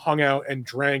sat and hung out and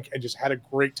drank and just had a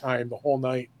great time the whole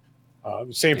night.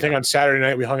 The same thing on Saturday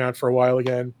night. We hung out for a while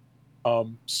again.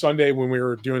 Sunday when we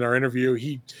were doing our interview,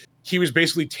 he was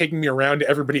basically taking me around to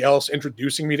everybody else,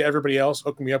 introducing me to everybody else,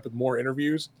 hooking me up with more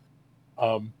interviews.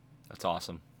 That's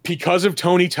awesome. Because of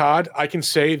Tony Todd, I can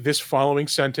say this following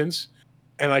sentence,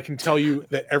 and I can tell you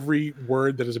that every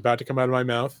word that is about to come out of my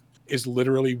mouth is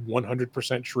literally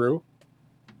 100% true.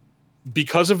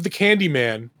 Because of the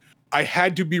Candyman, I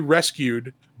had to be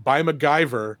rescued by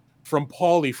MacGyver from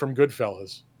Paulie from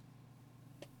Goodfellas.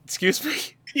 Excuse me?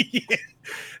 Yeah.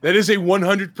 That is a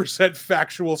 100%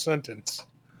 factual sentence.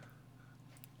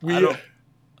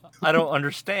 I don't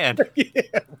understand. Yeah.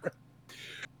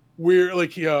 We're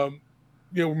like, him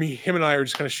and I are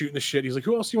just kind of shooting the shit. He's like,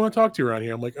 who else do you want to talk to around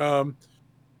here? I'm like,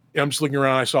 yeah, I'm just looking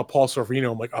around. I saw Paul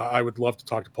Sorvino. I'm like, I would love to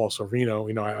talk to Paul Sorvino.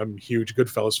 I'm a huge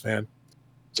Goodfellas fan.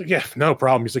 It's like, yeah, no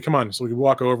problem. He's like, come on. So we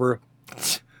walk over.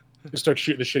 He starts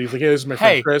shooting the shit. He's like, hey, this is my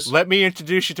friend Chris. Let me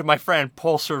introduce you to my friend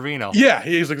Paul Sorvino. Yeah,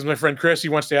 he's like, this is my friend Chris. He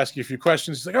wants to ask you a few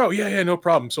questions. He's like, oh, yeah, no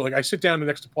problem. So like, I sit down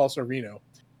next to Paul Sorvino.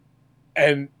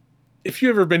 And if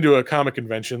you've ever been to a comic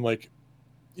convention, like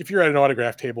if you're at an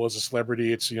autograph table as a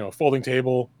celebrity, it's, a folding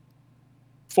table,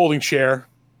 folding chair,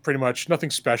 pretty much nothing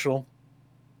special.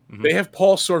 Mm-hmm. They have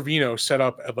Paul Sorvino set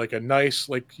up at like a nice,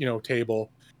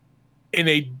 table in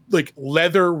a like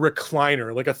leather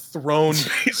recliner, like a throne,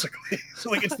 basically. So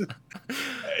like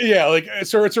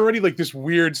so it's already like this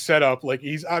weird setup. Like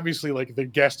he's obviously like the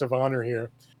guest of honor here.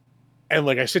 And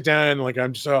like I sit down and like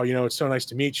I'm just, it's so nice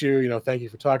to meet you. Thank you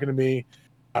for talking to me.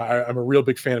 I'm a real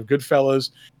big fan of Goodfellas.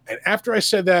 And after I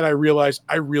said that, I realized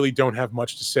I really don't have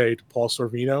much to say to Paul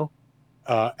Sorvino.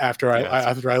 After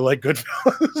I like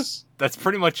Goodfellas. That's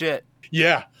pretty much it.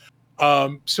 Yeah.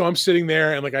 So I'm sitting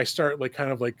there and like I start like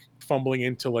kind of like fumbling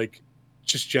into like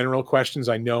just general questions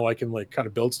I know I can like kind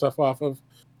of build stuff off of.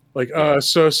 Like,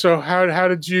 so how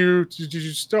did you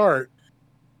start?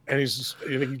 And he's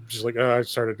just like, I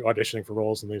started auditioning for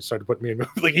roles and they started putting me in.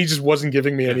 Like he just wasn't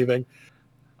giving me anything.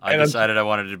 I decided I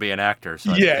wanted to be an actor.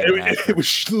 So it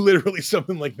was literally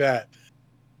something like that.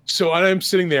 So I'm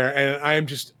sitting there and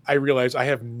I realize I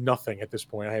have nothing at this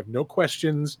point. I have no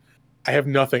questions. I have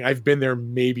nothing. I've been there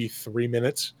maybe 3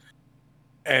 minutes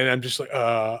and I'm just like,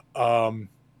 and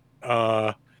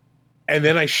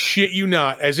then I shit you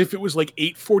not, as if it was like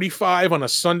 8:45 on a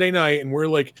Sunday night and we're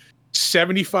like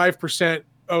 75%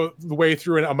 of the way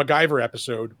through a MacGyver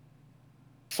episode.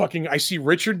 I see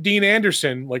Richard Dean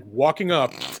Anderson like walking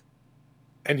up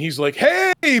and he's like,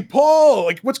 hey, Paul,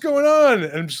 like what's going on?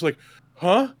 And I'm just like,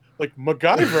 huh? Like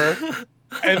MacGyver?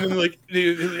 And then like,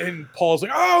 and Paul's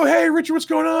like, oh, hey, Richard, what's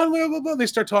going on? Blah, blah, blah. They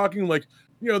start talking like,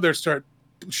 they start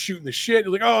shooting the shit.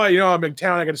 Like, oh, I'm in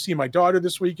town. I got to see my daughter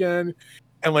this weekend.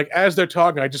 And like, as they're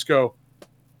talking, I just go,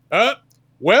 that's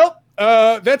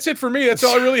it for me. That's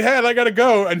all I really had. I got to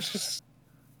go. And just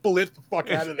split the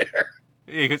fuck out of there.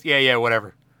 He goes, yeah,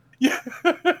 whatever. Yeah.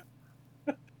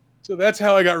 So that's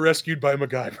how I got rescued by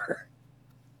MacGyver.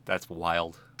 That's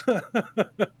wild.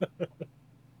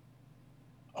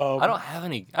 I don't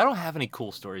have any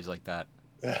cool stories like that.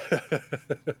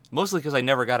 Mostly because I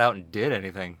never got out and did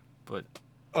anything. But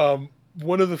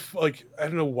one of the I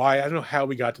don't know why, I don't know how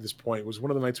we got to this point. It was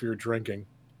one of the nights we were drinking.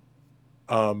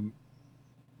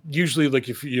 Usually, like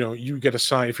if you get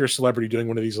assigned, if you're a celebrity doing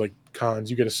one of these like cons,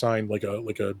 you get assigned like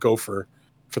a gopher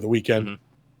for the weekend. Mm-hmm.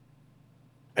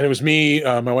 And it was me,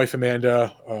 my wife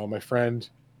Amanda, my friend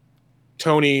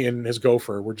Tony, and his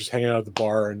gopher. We're just hanging out at the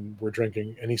bar and we're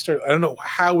drinking. And he started. I don't know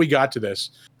how we got to this,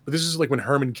 but this is like when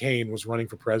Herman Cain was running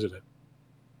for president.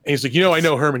 And he's like, I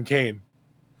know Herman Cain.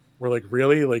 We're like,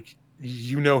 really? Like,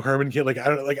 Herman Cain? Like, I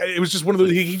don't know. Like, it was just one of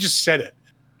those. He just said it.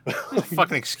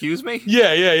 Fucking excuse me?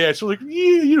 Yeah. So like,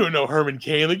 you don't know Herman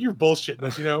Cain. Like, you're bullshitting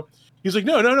us. He's like,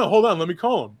 no. Hold on, let me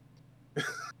call him.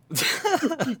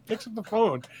 He picks up the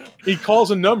phone. He calls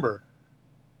a number,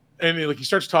 and he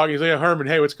starts talking. He's like, Herman,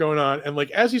 hey, what's going on? And like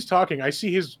as he's talking, I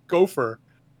see his gopher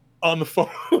on the phone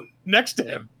next to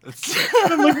him. And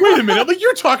I'm like, wait a minute, I'm like,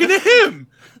 you're talking to him.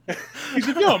 He's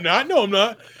like, no, I'm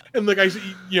not. And like I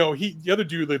see, the other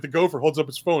dude, like the gopher, holds up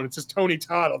his phone. It says Tony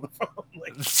Todd on the phone.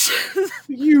 Like,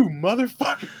 you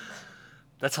motherfucker.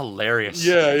 That's hilarious.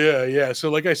 Yeah. So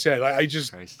like I said, I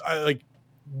like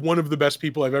one of the best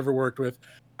people I've ever worked with.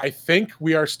 I think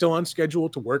we are still on schedule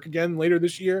to work again later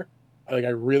this year. I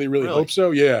really, really hope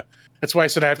so. Yeah. That's why I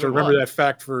said I have to remember that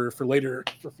fact for later,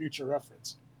 for future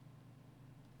reference.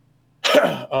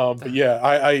 But yeah,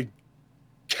 I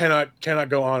cannot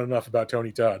go on enough about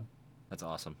Tony Todd. That's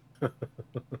awesome.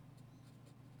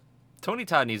 Tony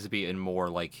Todd needs to be in more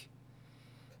like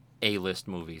A-list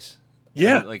movies.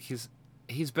 Yeah. And, like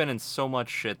he's been in so much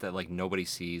shit that like nobody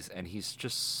sees, and he's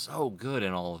just so good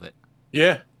in all of it.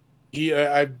 Yeah.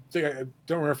 I think I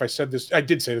don't remember if I said this. I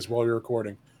did say this while we were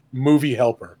recording. Movie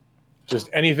helper. Just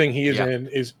anything he is in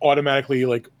is automatically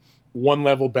like one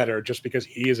level better just because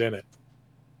he is in it.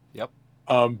 Yep.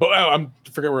 But I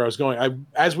forget where I was going.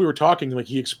 As we were talking, like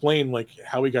he explained like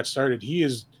how he got started. He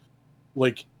is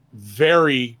like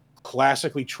very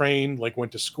classically trained. Like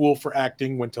went to school for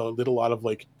acting. Did a lot of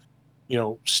like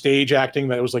stage acting.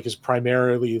 That was like his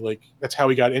primarily like that's how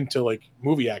he got into like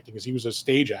movie acting. Because he was a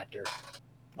stage actor.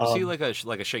 Was he like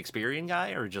a Shakespearean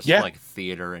guy or just like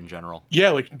theater in general? Yeah,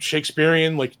 like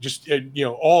Shakespearean, like just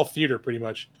all theater pretty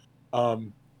much.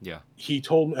 Yeah. I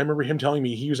remember him telling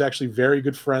me he was actually very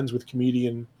good friends with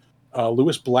comedian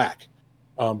Lewis Black,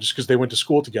 just because they went to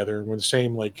school together and were in the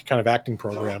same like kind of acting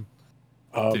program.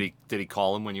 Did he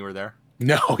call him when you were there?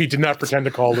 No, he did not pretend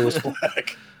to call Lewis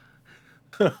Black.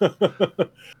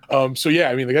 So yeah,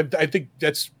 I mean, like, I think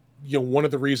that's one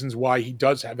of the reasons why he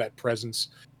does have that presence,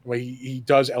 why he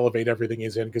does elevate everything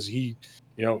he's in, because he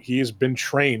has been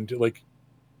trained, like,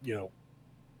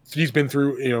 he's been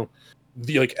through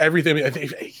the like everything. I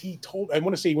think I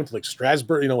want to say he went to like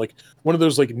Strasbourg, like one of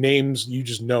those like names you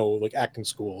just know, like acting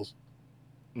schools.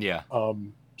 Yeah.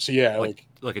 So yeah, like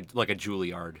a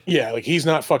Juilliard. Yeah, like he's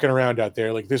not fucking around out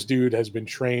there. Like this dude has been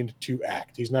trained to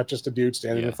act. He's not just a dude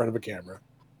standing in front of a camera.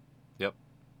 Yep.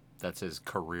 That's his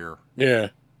career. Yeah.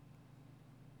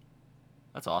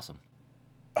 That's awesome.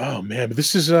 Oh man, but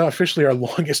this is officially our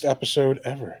longest episode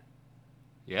ever.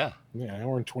 Yeah. Yeah, an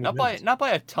hour and 20 minutes. Not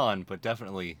by a ton, but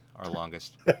definitely our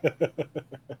longest.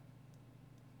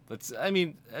 It's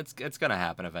gonna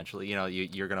happen eventually.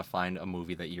 You're gonna find a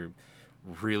movie that you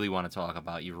really want to talk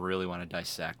about, you really want to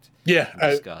dissect,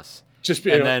 discuss.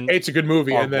 Then it's a good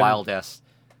movie, our and then wild ass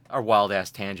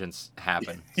tangents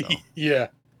happen. So. Yeah.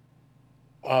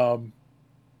 I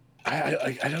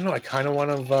don't know. I kind of want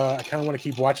to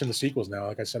keep watching the sequels now.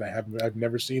 Like I said, I've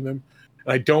never seen them,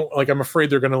 and I don't like. I'm afraid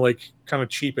they're gonna like kind of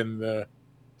cheapen the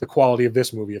quality of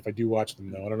this movie if I do watch them.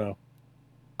 Though I don't know.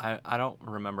 I don't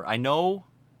remember. I know.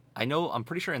 I'm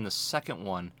pretty sure in the second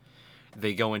one,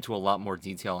 they go into a lot more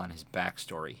detail on his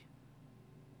backstory.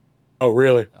 Oh,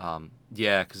 really?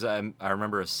 Yeah, because I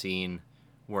remember a scene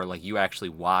where like you actually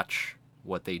watch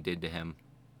what they did to him,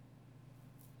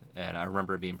 and I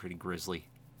remember it being pretty grisly.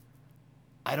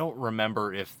 I don't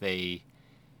remember if they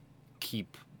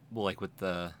keep like with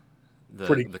the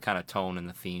kind of tone and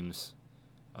the themes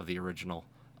of the original.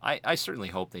 I certainly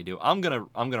hope they do. I'm gonna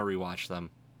rewatch them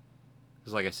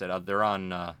because, like I said, they're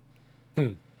on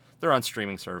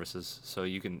streaming services, so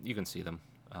you can see them.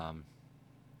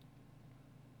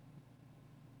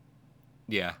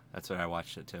 Yeah, that's what I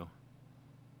watched it too.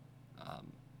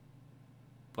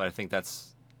 But I think I'm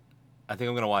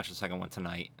gonna watch the second one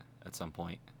tonight at some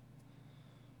point,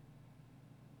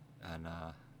 and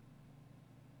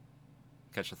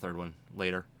catch the third one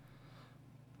later.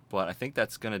 But I think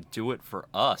that's gonna do it for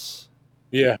us.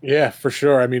 Yeah, for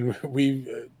sure. I mean, we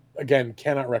again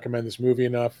cannot recommend this movie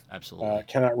enough. Absolutely.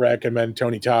 Cannot recommend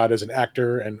Tony Todd as an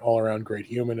actor and all around great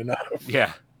human enough.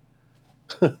 Yeah.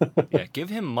 Yeah, give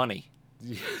him money.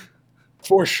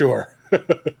 For sure.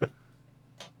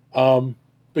 But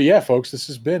yeah, folks, this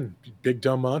has been Big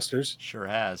Dumb Monsters. Sure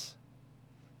has.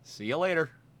 See you later.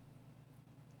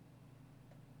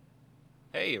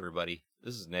 Hey, everybody.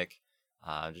 This is Nick.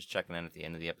 Just checking in at the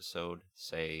end of the episode.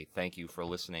 Say thank you for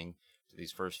listening to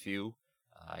these first few.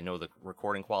 I know the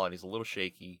recording quality is a little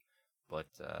shaky, but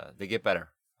they get better.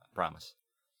 I promise.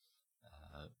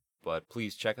 But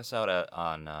please check us out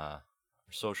on our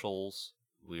socials.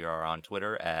 We are on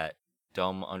Twitter at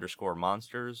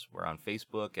dumb_monsters. We're on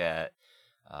Facebook at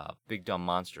Big Dumb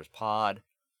Monsters Pod.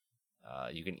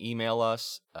 You can email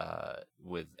us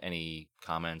with any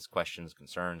comments, questions,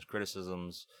 concerns,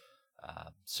 criticisms,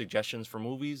 suggestions for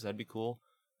movies. That'd be cool.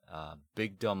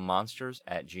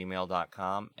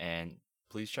 BigDumbMonsters@gmail.com. And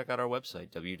please check out our website,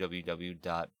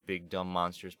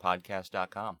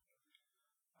 www.bigdumbmonsterspodcast.com.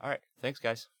 All right. Thanks,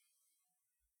 guys.